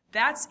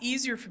 That's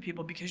easier for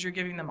people because you're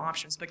giving them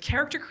options. But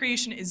character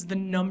creation is the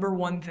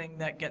 #1 thing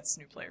that gets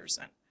new players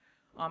in.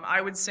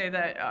 I would say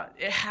that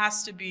it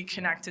has to be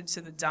connected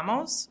to the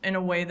demos in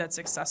a way that's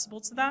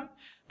accessible to them.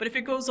 But if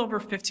it goes over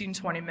 15,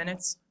 20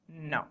 minutes,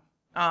 no.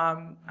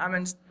 I'm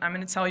going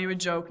to tell you a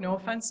joke, no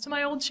offense to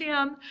my old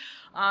GM.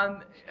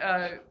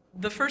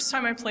 The first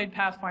time I played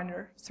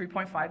Pathfinder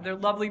 3.5, they're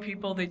lovely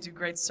people, they do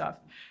great stuff.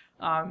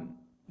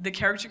 The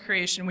character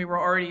creation, we were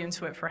already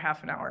into it for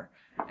half an hour,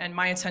 and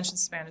my attention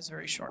span is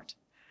very short.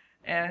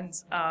 And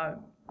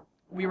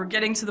we were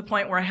getting to the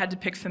point where I had to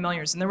pick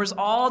familiars, and there was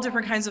all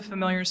different kinds of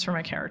familiars for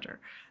my character.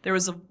 There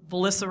was a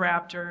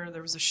velociraptor,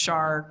 there was a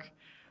shark,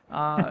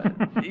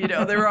 you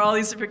know, there were all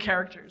these different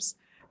characters.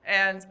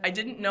 And I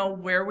didn't know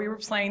where we were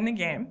playing the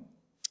game,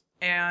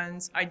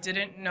 and I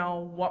didn't know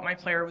what my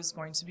player was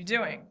going to be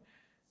doing.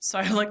 So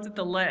I looked at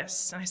the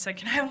list, and I said,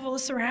 can I have a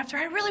velociraptor?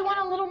 I really want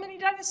a little mini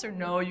dinosaur.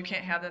 No, you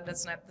can't have that.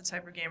 That's not the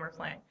type of game we're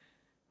playing,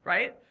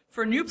 right?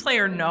 For a new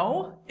player,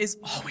 no is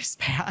always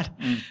bad.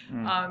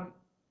 Mm-hmm.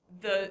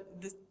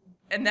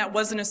 And that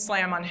wasn't a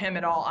slam on him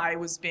at all. I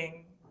was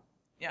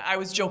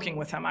joking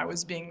with him. I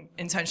was being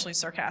intentionally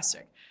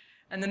sarcastic.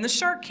 And then the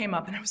shark came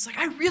up, and I was like,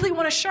 I really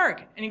want a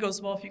shark. And he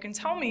goes, well, if you can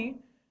tell me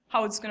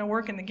how it's going to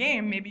work in the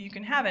game, maybe you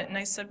can have it. And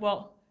I said,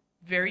 well,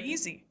 very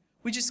easy.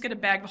 We just get a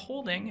bag of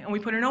holding, and we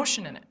put an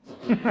ocean in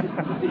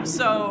it.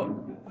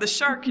 So the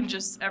shark can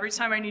just, every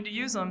time I need to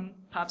use them,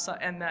 pops up,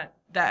 and that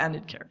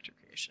ended character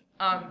creation.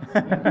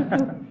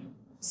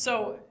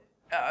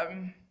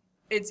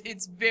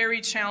 It's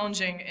very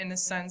challenging in the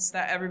sense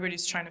that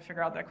everybody's trying to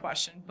figure out that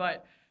question.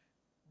 But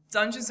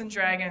Dungeons &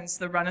 Dragons,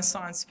 the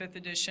Renaissance 5th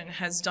edition,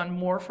 has done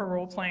more for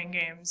role-playing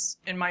games,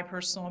 in my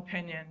personal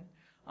opinion,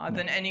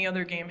 than any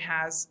other game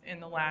has in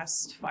the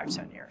last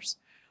 5-10 years.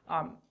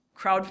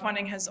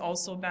 Crowdfunding has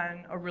also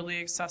been a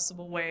really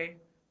accessible way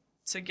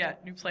to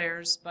get new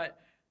players, but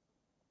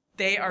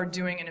they are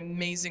doing an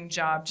amazing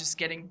job just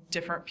getting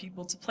different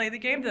people to play the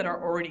game that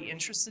are already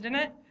interested in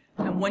it.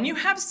 And when you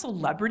have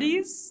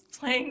celebrities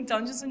playing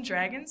Dungeons &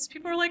 Dragons,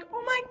 people are like,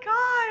 oh my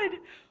God,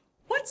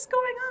 what's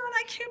going on?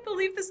 I can't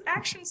believe this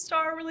action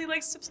star really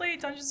likes to play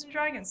Dungeons &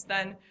 Dragons.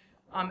 Then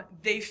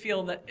they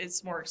feel that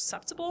it's more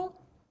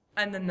acceptable,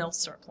 and then they'll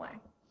start playing.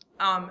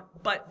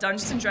 But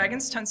Dungeons &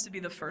 Dragons tends to be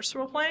the first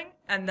role-playing,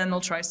 and then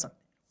they'll try something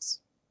else.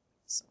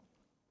 So.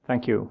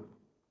 Thank you.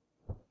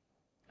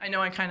 I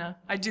know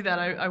I do that,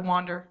 I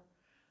wander.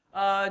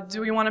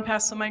 Do we want to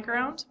pass the mic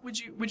around?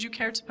 Would you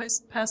care to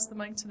pass the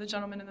mic to the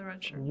gentleman in the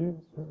red shirt?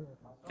 Yes.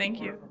 Thank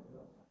you.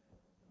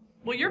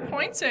 Well, you're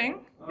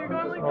pointing. You're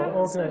going like that.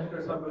 Oh, okay.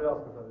 There's somebody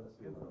else.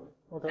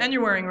 Okay. And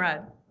you're wearing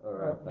red. All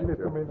right, thank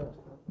you.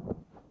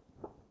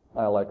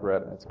 I like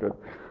red, it's good.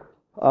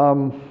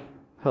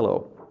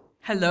 Hello.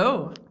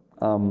 Hello.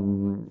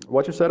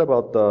 What you said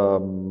about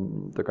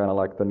the kind of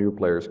like the new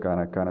players kind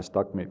of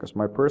stuck me, because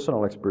my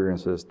personal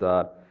experience is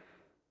that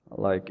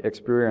like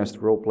experienced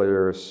role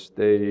players,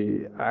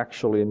 they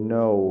actually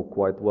know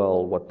quite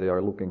well what they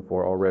are looking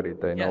for already.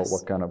 They know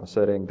what kind of a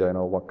setting, they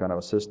know what kind of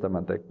a system,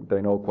 and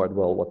they know quite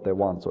well what they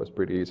want. So it's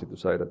pretty easy to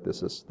say that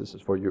this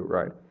is for you,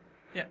 right?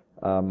 Yeah.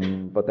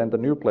 But then the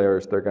new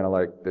players, they're kind of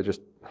like they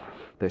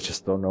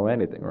just don't know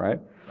anything, right?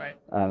 Right.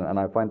 And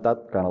I find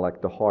that kind of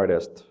like the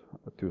hardest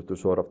to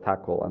sort of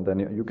tackle. And then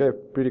you gave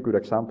pretty good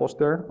examples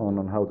there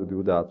on how to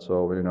do that.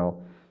 So, you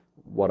know,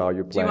 what are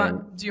you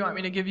playing? Do you want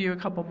me to give you a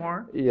couple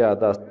more? Yeah,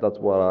 that's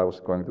what I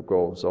was going to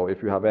go. So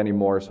if you have any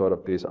more sort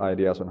of these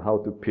ideas on how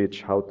to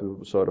pitch, how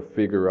to sort of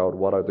figure out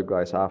what are the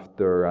guys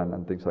after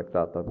and things like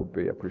that, that would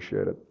be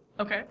appreciated.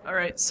 Okay, all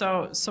right.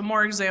 So some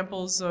more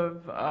examples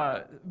of,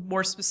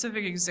 more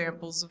specific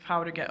examples of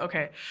how to get,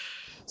 okay.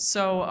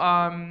 So,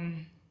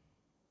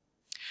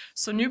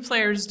 so new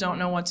players don't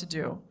know what to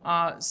do.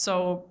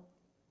 So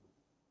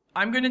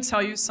I'm going to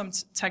tell you some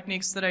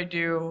techniques that I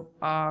do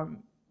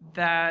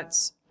that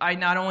I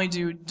not only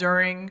do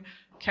during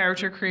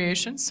character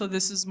creation. So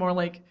this is more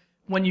like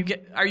when you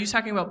get, are you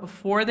talking about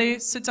before they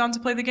sit down to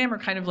play the game or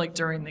kind of like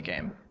during the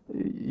game?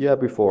 Yeah,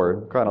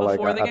 before, kind of like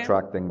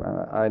attracting.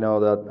 I know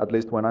that at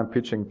least when I'm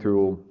pitching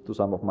to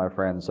some of my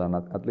friends, and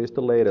at least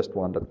the latest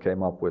one that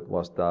came up with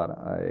was that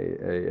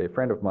a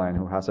friend of mine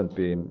who hasn't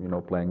been, you know,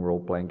 playing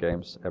role-playing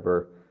games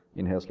ever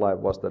in his life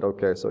was that,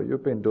 okay, so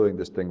you've been doing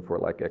this thing for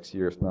like X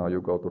years now,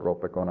 you go to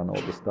Ropecon and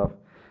all this stuff.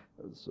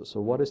 So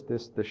what is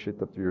this shit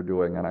that you're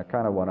doing? And I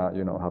kind of want to,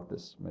 you know, have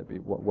this, maybe,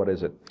 what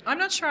is it? I'm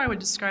not sure I would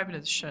describe it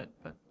as shit,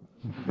 but...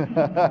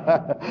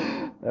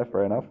 Yeah,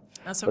 fair enough.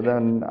 That's okay. But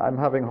then I'm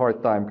having a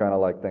hard time kind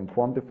of like then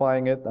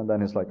quantifying it, and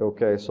then it's like,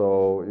 okay,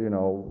 so, you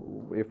know,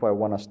 if I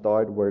want to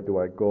start, where do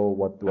I go,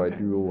 what do I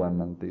do,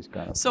 and these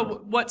kind of So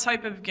things. what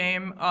type of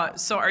game,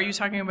 so are you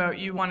talking about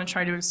you want to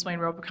try to explain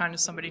Ropecon to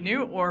somebody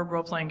new or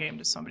role-playing game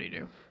to somebody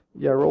new?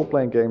 Yeah,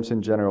 role-playing games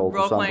in general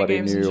to somebody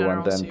new,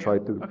 and then try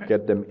to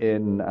get them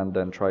in, and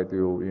then try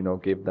to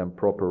give them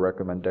proper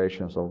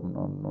recommendations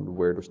on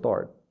where to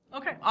start.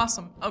 Okay,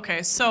 awesome.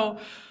 Okay, so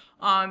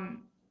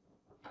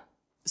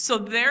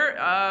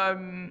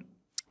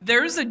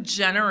there's a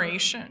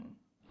generation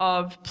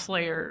of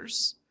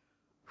players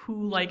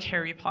who like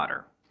Harry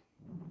Potter.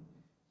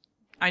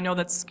 I know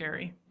that's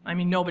scary. I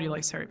mean, nobody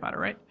likes Harry Potter,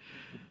 right?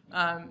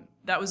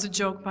 That was a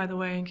joke, by the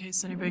way, in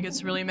case anybody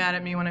gets really mad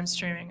at me when I'm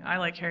streaming. I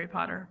like Harry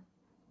Potter.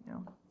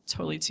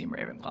 Totally Team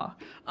Ravenclaw.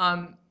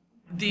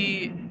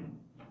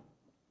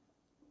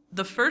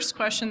 The first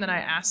question that I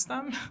ask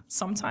them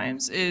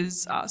sometimes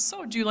is,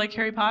 so do you like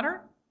Harry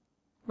Potter?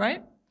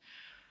 Right?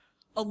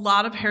 A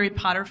lot of Harry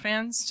Potter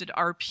fans did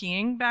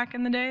RPing back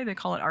in the day. They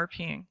call it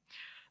RPing.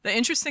 The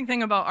interesting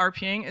thing about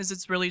RPing is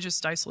it's really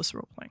just diceless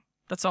role-playing.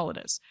 That's all it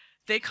is.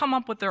 They come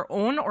up with their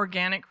own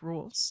organic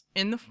rules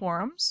in the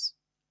forums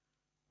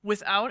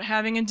without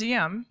having a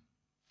DM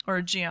or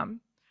a GM,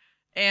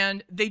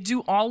 and they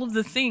do all of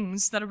the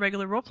things that a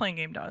regular role-playing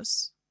game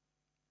does.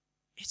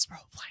 It's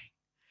role-playing.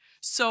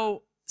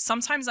 So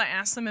sometimes I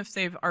ask them if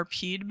they've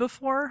RP'd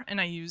before,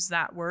 and I use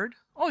that word.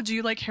 Oh, do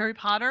you like Harry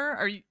Potter?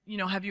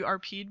 Have you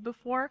RP'd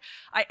before?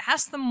 I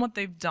ask them what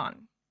they've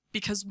done,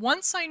 because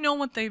once I know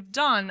what they've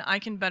done, I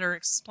can better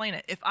explain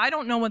it. If I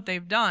don't know what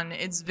they've done,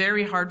 it's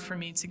very hard for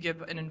me to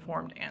give an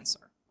informed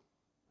answer.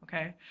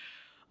 Okay?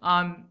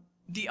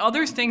 The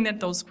other thing that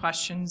those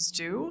questions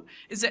do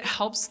is it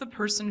helps the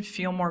person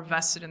feel more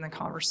vested in the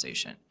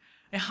conversation.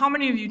 And how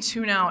many of you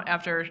tune out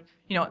after,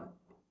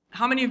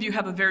 how many of you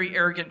have a very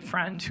arrogant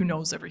friend who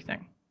knows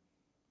everything?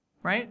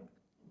 Right?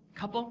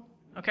 Couple?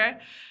 Okay?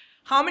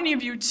 How many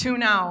of you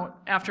tune out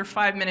after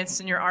 5 minutes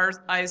and your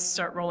eyes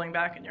start rolling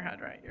back in your head,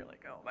 right? You're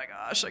like, oh my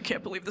gosh, I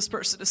can't believe this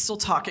person is still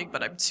talking,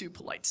 but I'm too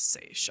polite to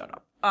say, shut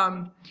up.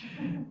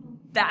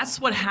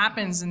 That's what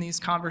happens in these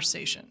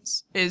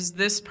conversations, is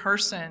this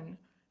person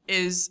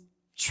is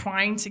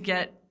trying to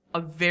get a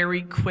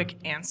very quick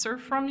answer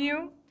from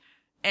you.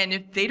 And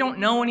if they don't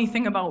know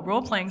anything about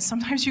role-playing,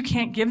 sometimes you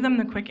can't give them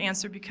the quick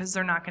answer because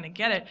they're not going to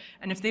get it.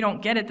 And if they don't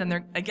get it,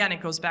 then again,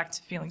 it goes back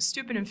to feeling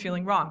stupid and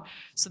feeling wrong.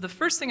 So the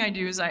first thing I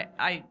do is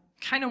I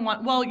kind of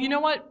want, well, you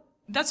know what?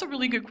 That's a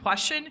really good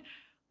question.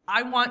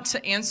 I want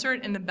to answer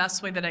it in the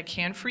best way that I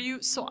can for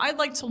you. So I'd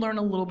like to learn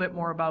a little bit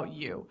more about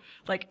you.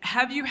 Like,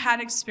 have you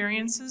had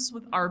experiences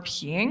with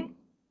RPing?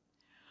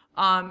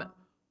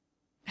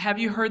 Have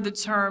you heard the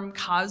term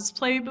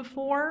cosplay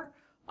before?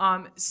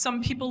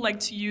 Some people like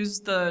to use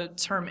the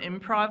term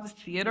improv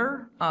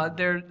theater.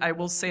 I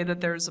will say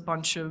that there's a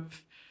bunch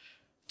of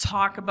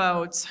talk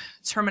about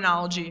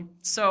terminology.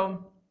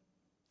 So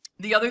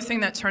the other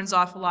thing that turns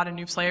off a lot of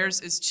new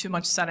players is too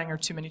much setting or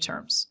too many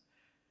terms.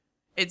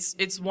 It's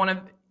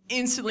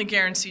instantly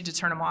guaranteed to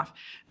turn them off.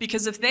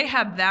 Because if they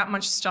have that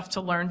much stuff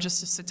to learn just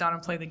to sit down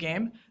and play the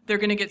game, they're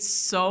going to get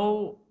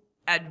so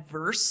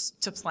adverse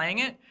to playing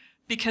it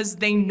because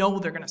they know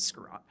they're going to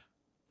screw up.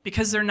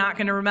 Because they're not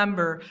going to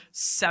remember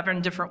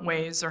 7 different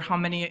ways or how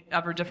many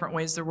ever different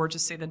ways there were to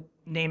say the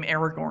name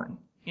Aragorn,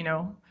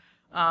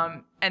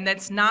 And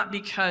that's not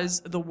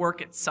because the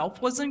work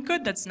itself wasn't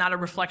good. That's not a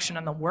reflection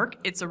on the work.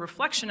 It's a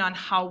reflection on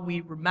how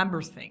we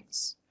remember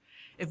things.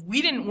 If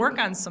we didn't work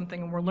on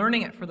something and we're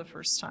learning it for the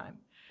first time,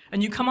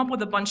 and you come up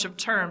with a bunch of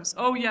terms,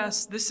 oh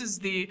yes, this is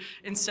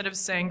instead of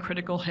saying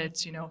critical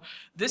hit,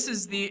 this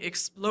is the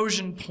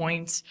explosion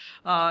point,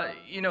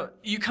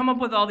 you come up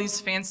with all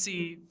these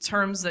fancy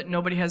terms that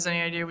nobody has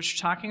any idea what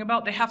you're talking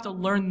about. They have to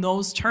learn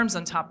those terms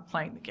on top of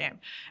playing the game.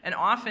 And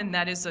often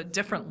that is a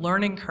different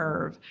learning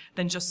curve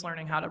than just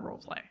learning how to role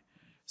play.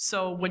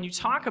 So when you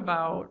talk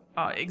about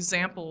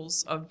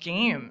examples of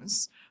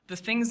games, the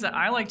things that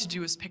I like to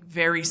do is pick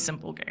very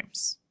simple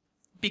games.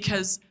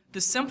 Because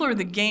the simpler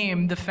the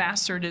game, the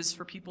faster it is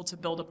for people to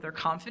build up their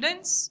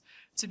confidence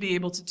to be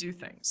able to do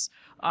things.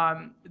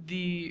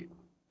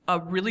 A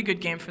really good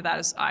game for that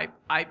is,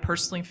 I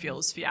personally feel,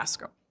 is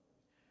Fiasco.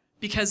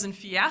 Because in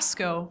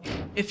Fiasco,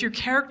 if your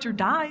character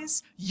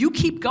dies, you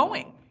keep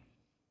going.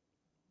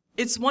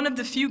 It's one of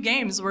the few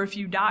games where if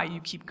you die,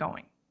 you keep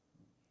going.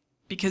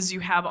 Because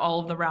you have all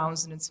of the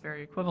rounds and it's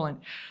very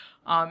equivalent.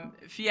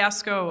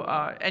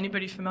 Fiasco,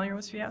 anybody familiar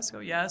with Fiasco?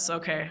 Yes?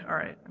 Okay, all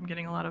right. I'm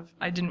getting a lot of,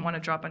 I didn't want to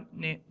drop a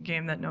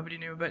game that nobody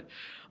knew, but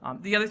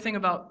the other thing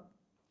about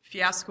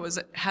Fiasco is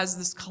it has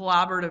this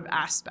collaborative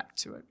aspect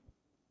to it.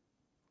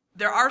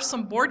 There are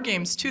some board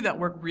games, too, that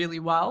work really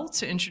well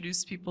to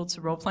introduce people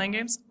to role-playing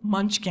games.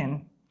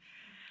 Munchkin.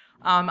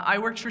 I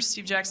worked for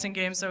Steve Jackson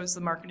Games. I was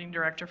the marketing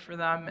director for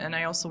them, and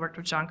I also worked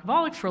with John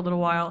Kovalik for a little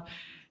while.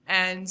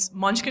 And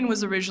Munchkin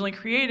was originally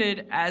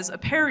created as a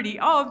parody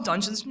of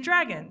Dungeons &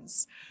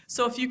 Dragons.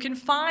 So if you can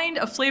find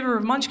a flavor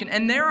of Munchkin,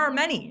 and there are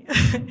many,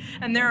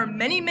 and there are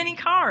many, many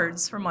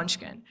cards for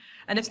Munchkin,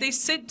 and if they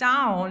sit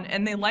down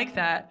and they like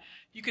that,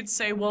 you could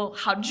say, well,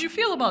 how did you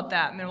feel about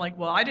that? And they're like,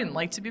 well, I didn't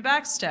like to be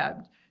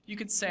backstabbed. You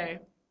could say,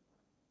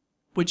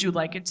 Would you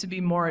like it to be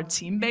more a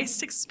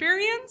team-based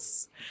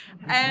experience?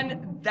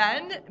 And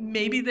then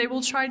maybe they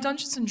will try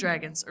Dungeons and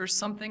Dragons or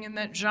something in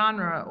that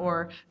genre,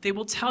 or they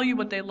will tell you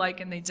what they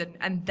like and they didn't,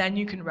 and then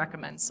you can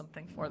recommend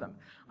something for them.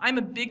 I'm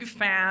a big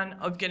fan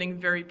of getting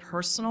very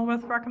personal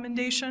with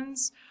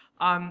recommendations,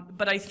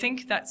 but I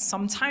think that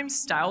sometimes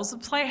styles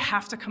of play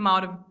have to come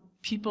out of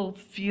people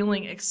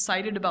feeling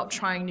excited about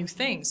trying new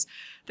things.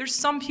 There's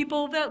some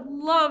people that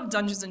love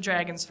Dungeons and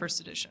Dragons First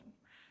Edition.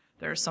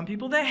 There are some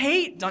people that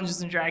hate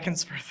Dungeons and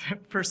Dragons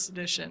First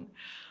Edition.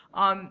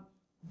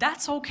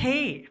 That's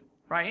okay,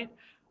 right?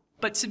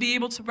 But to be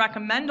able to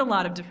recommend a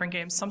lot of different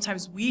games,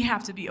 sometimes we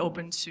have to be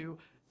open to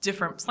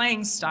different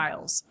playing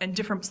styles, and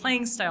different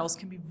playing styles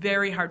can be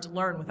very hard to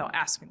learn without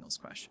asking those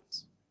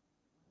questions.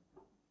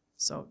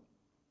 So,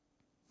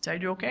 did I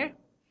do okay?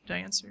 Did I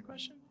answer your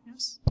question?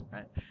 Yes?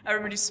 Right.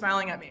 Everybody's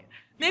smiling at me.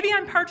 Maybe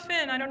I'm part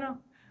Finn, I don't know.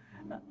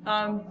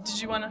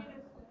 Did you want to?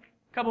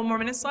 Couple more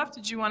minutes left.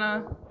 Did you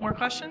want more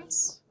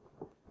questions?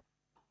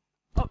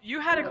 Oh, you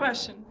had a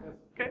question.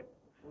 Okay.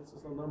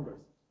 Some numbers.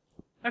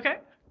 Okay.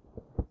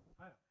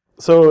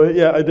 So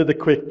yeah, I did a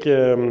quick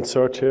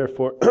search here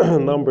for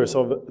numbers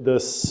of the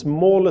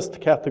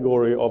smallest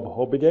category of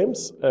hobby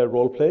games.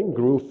 Role-playing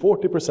grew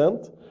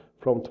 40%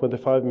 from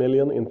 25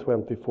 million in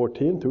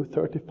 2014 to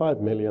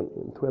 35 million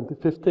in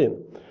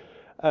 2015.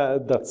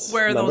 That's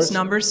Where are those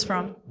numbers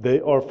from?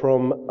 They are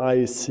from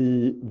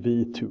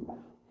ICV2.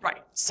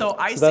 Right. So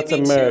ICV2, that's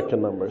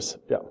American numbers,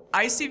 yeah.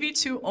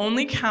 ICV2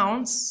 only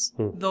counts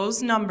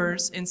those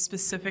numbers in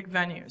specific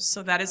venues.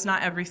 So that is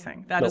not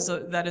everything. That is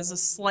a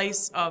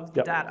slice of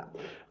the data.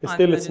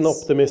 Still, it's an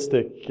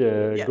optimistic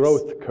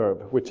growth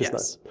curve, which is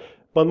nice.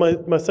 But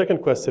my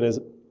second question is,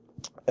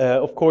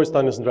 of course,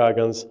 Dungeons and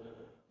Dragons.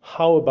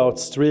 How about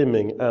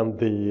streaming and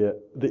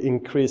the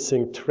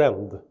increasing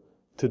trend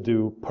to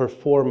do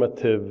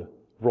performative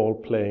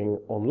role-playing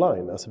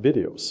online as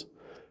videos?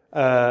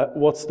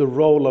 What's the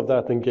role of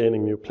that in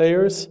gaining new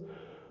players?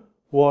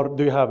 Do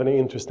you have any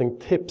interesting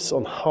tips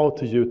on how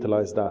to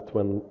utilize that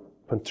when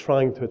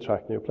trying to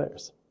attract new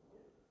players?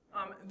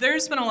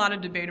 There's been a lot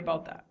of debate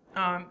about that.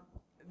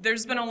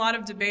 There's been a lot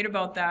of debate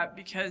about that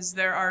because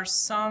there are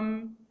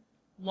some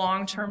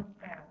long-term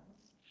fans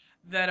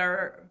that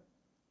are,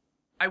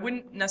 I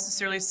wouldn't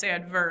necessarily say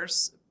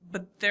adverse,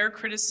 but their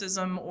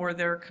criticism or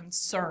their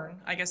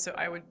concern, I guess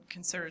I would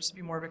consider it to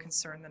be more of a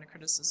concern than a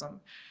criticism,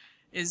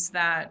 is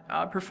that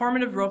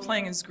performative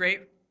role-playing is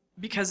great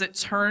because it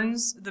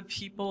turns the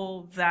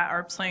people that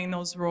are playing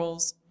those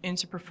roles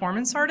into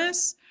performance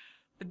artists.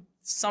 But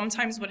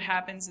sometimes what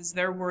happens is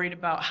they're worried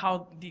about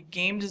how the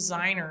game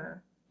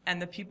designer and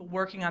the people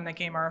working on the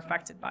game are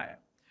affected by it.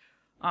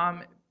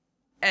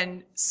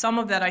 And some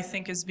of that, I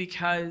think, is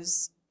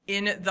because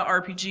in the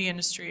RPG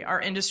industry, our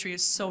industry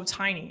is so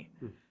tiny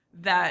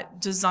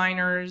that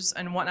designers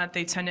and whatnot,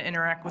 they tend to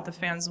interact with the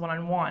fans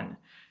one-on-one.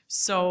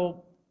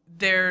 So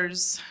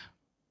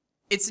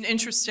it's an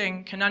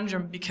interesting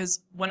conundrum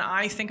because when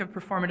I think of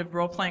performative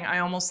role-playing, I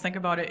almost think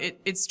about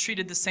it's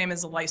treated the same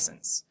as a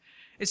license.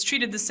 It's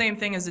treated the same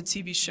thing as a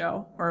TV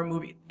show or a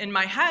movie. In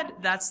my head,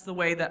 that's the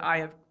way that I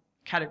have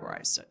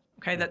categorized it.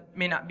 Okay, that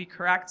may not be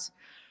correct.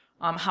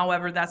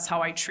 However, that's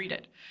how I treat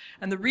it.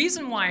 And the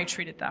reason why I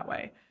treat it that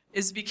way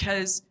is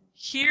because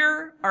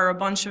here are a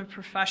bunch of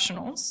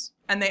professionals,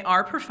 and they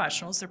are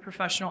professionals. They're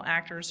professional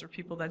actors or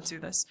people that do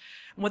this.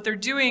 And what they're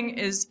doing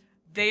is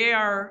they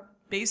are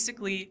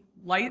basically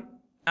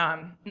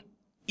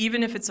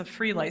even if it's a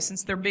free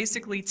license, they're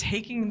basically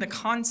taking the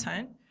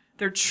content,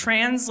 they're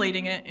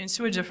translating it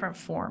into a different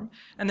form,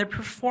 and they're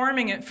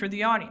performing it for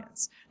the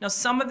audience. Now,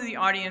 some of the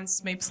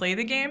audience may play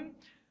the game.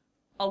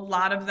 A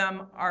lot of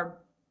them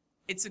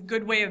it's a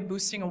good way of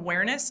boosting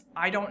awareness.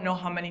 I don't know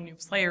how many new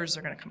players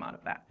are going to come out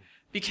of that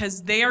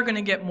because they are going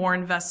to get more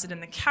invested in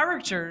the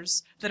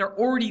characters that are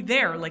already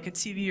there, like a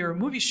TV or a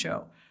movie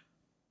show.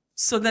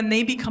 So then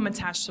they become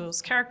attached to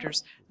those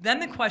characters. Then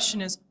the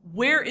question is,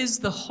 where is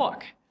the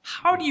hook?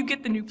 How do you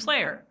get the new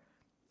player?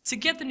 To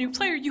get the new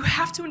player, you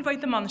have to invite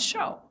them on the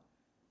show.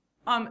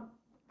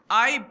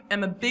 I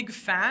am a big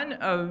fan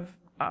of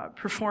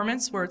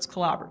performance where it's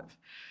collaborative.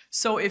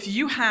 So if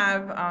you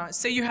have,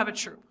 say you have a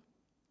troupe.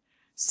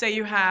 Say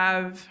you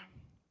have,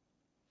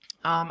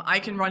 I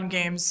can run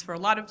games for a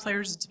lot of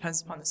players, it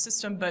depends upon the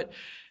system, but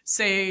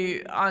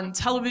say on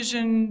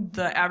television,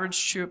 the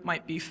average troupe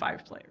might be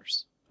 5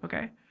 players,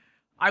 okay?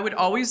 I would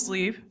always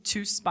leave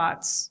 2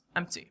 spots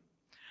empty.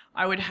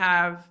 I would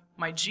have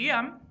my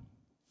GM,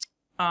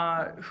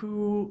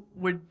 who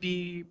would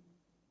be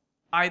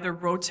either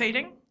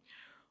rotating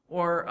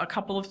or a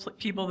couple of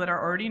people that are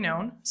already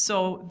known.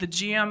 So the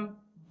GM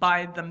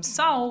by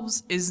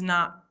themselves is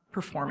not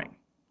performing.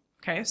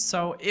 Okay,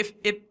 so if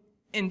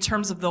in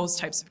terms of those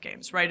types of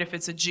games, right? If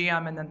it's a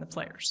GM and then the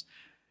players.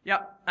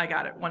 Yep, I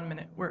got it. 1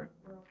 minute. We're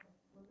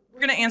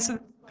going to answer the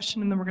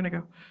question and then we're going to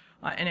go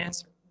and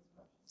answer.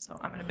 So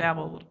I'm going to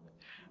babble a little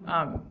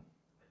bit.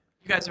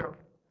 You guys are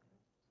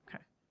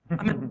okay.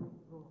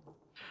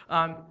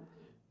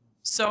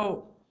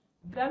 So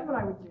then what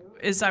I would do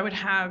is I would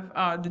have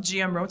the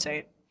GM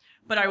rotate.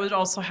 but I would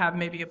also have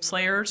maybe a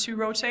player or two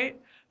rotate,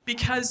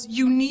 because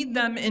you need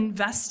them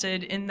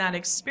invested in that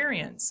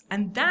experience.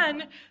 And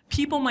then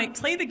people might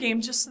play the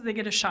game just so they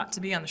get a shot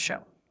to be on the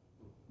show.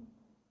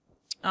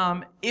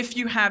 If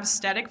you have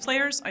static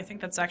players, I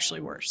think that's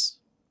actually worse.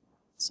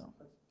 So.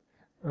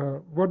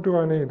 What do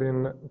I need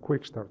in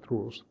quick start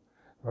rules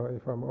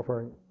if I'm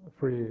offering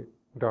free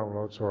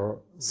downloads or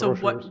so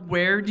brochures?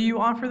 where do you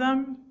offer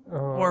them,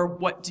 or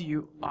what do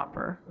you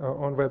offer?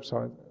 On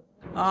website.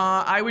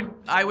 I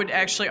would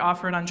actually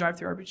offer it on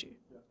DriveThruRPG,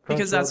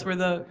 because that's where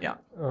the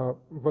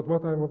But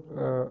what I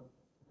would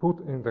put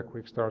in the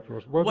quick start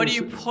rules. What do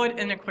you put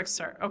in a quick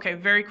start? Okay,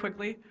 very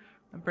quickly.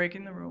 I'm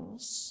breaking the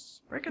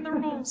rules. Breaking the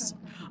rules.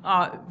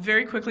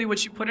 Very quickly,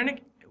 what you put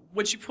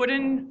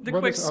in the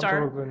quick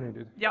start. Absolutely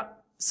needed? Yeah.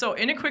 So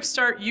in a quick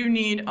start, you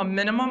need a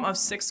minimum of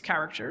 6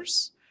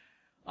 characters.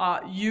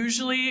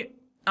 Usually,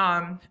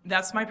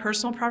 that's my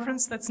personal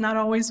preference. That's not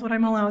always what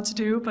I'm allowed to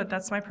do, but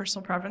that's my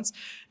personal preference,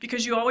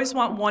 because you always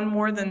want one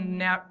more than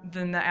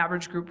the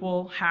average group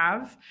will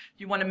have.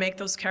 You want to make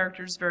those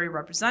characters very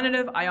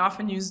representative. I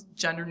often use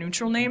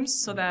gender-neutral names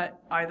so that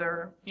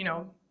either,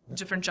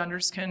 different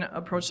genders can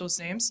approach those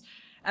names,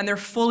 and they're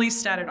fully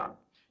statted up.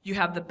 You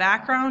have the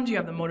background, you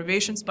have the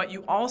motivations, but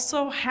you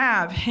also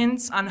have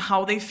hints on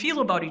how they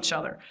feel about each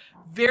other.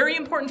 Very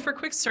important for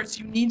quick starts,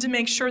 you need to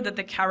make sure that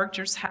the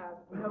characters have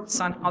notes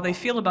on how they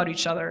feel about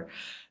each other.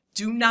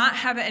 Do not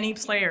have any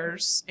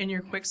players in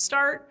your quick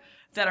start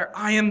that are,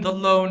 I am the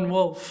lone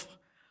wolf.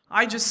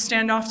 I just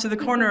stand off to the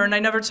corner and I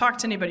never talk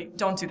to anybody.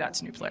 Don't do that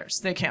to new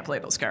players. They can't play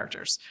those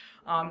characters.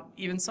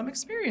 Even some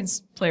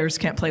experienced players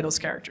can't play those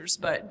characters,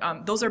 but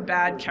those are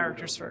bad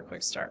characters for a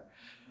quick start.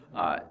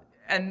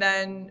 And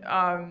then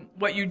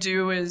what you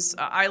do is,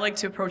 I like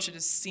to approach it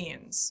as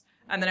scenes.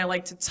 And then I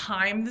like to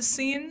time the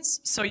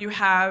scenes. So you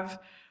have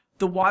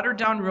the watered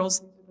down rules,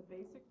 the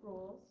basic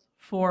rules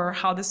for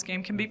how this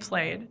game can be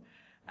played.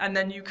 And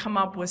then you come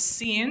up with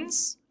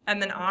scenes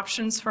and then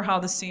options for how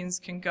the scenes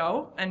can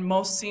go. And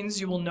most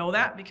scenes you will know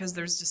that because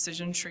there's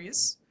decision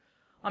trees.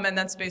 And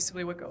that's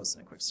basically what goes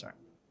in a quick start.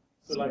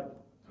 So like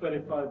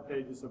 25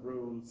 pages of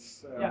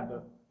rules and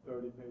a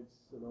 30-page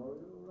scenario,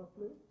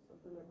 roughly?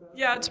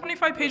 Yeah,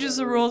 25 pages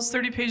of rules,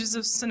 30 pages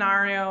of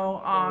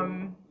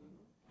scenario.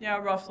 Yeah,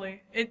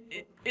 roughly.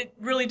 It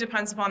really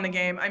depends upon the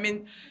game. I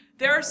mean,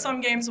 there are some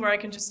games where I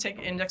can just take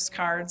index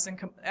cards and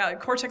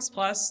Cortex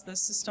Plus, the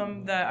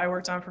system that I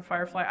worked on for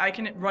Firefly, I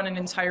can run an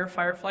entire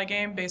Firefly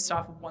game based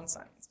off of one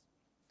sentence.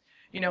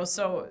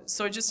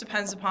 So it just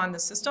depends upon the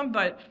system.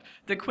 But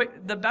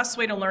the best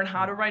way to learn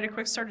how to write a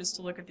quick start is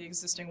to look at the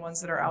existing ones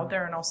that are out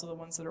there and also the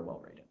ones that are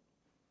well rated.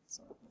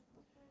 So.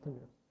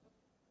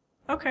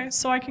 Okay,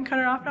 so I can cut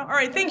it off now? All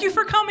right, thank you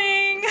for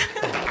coming.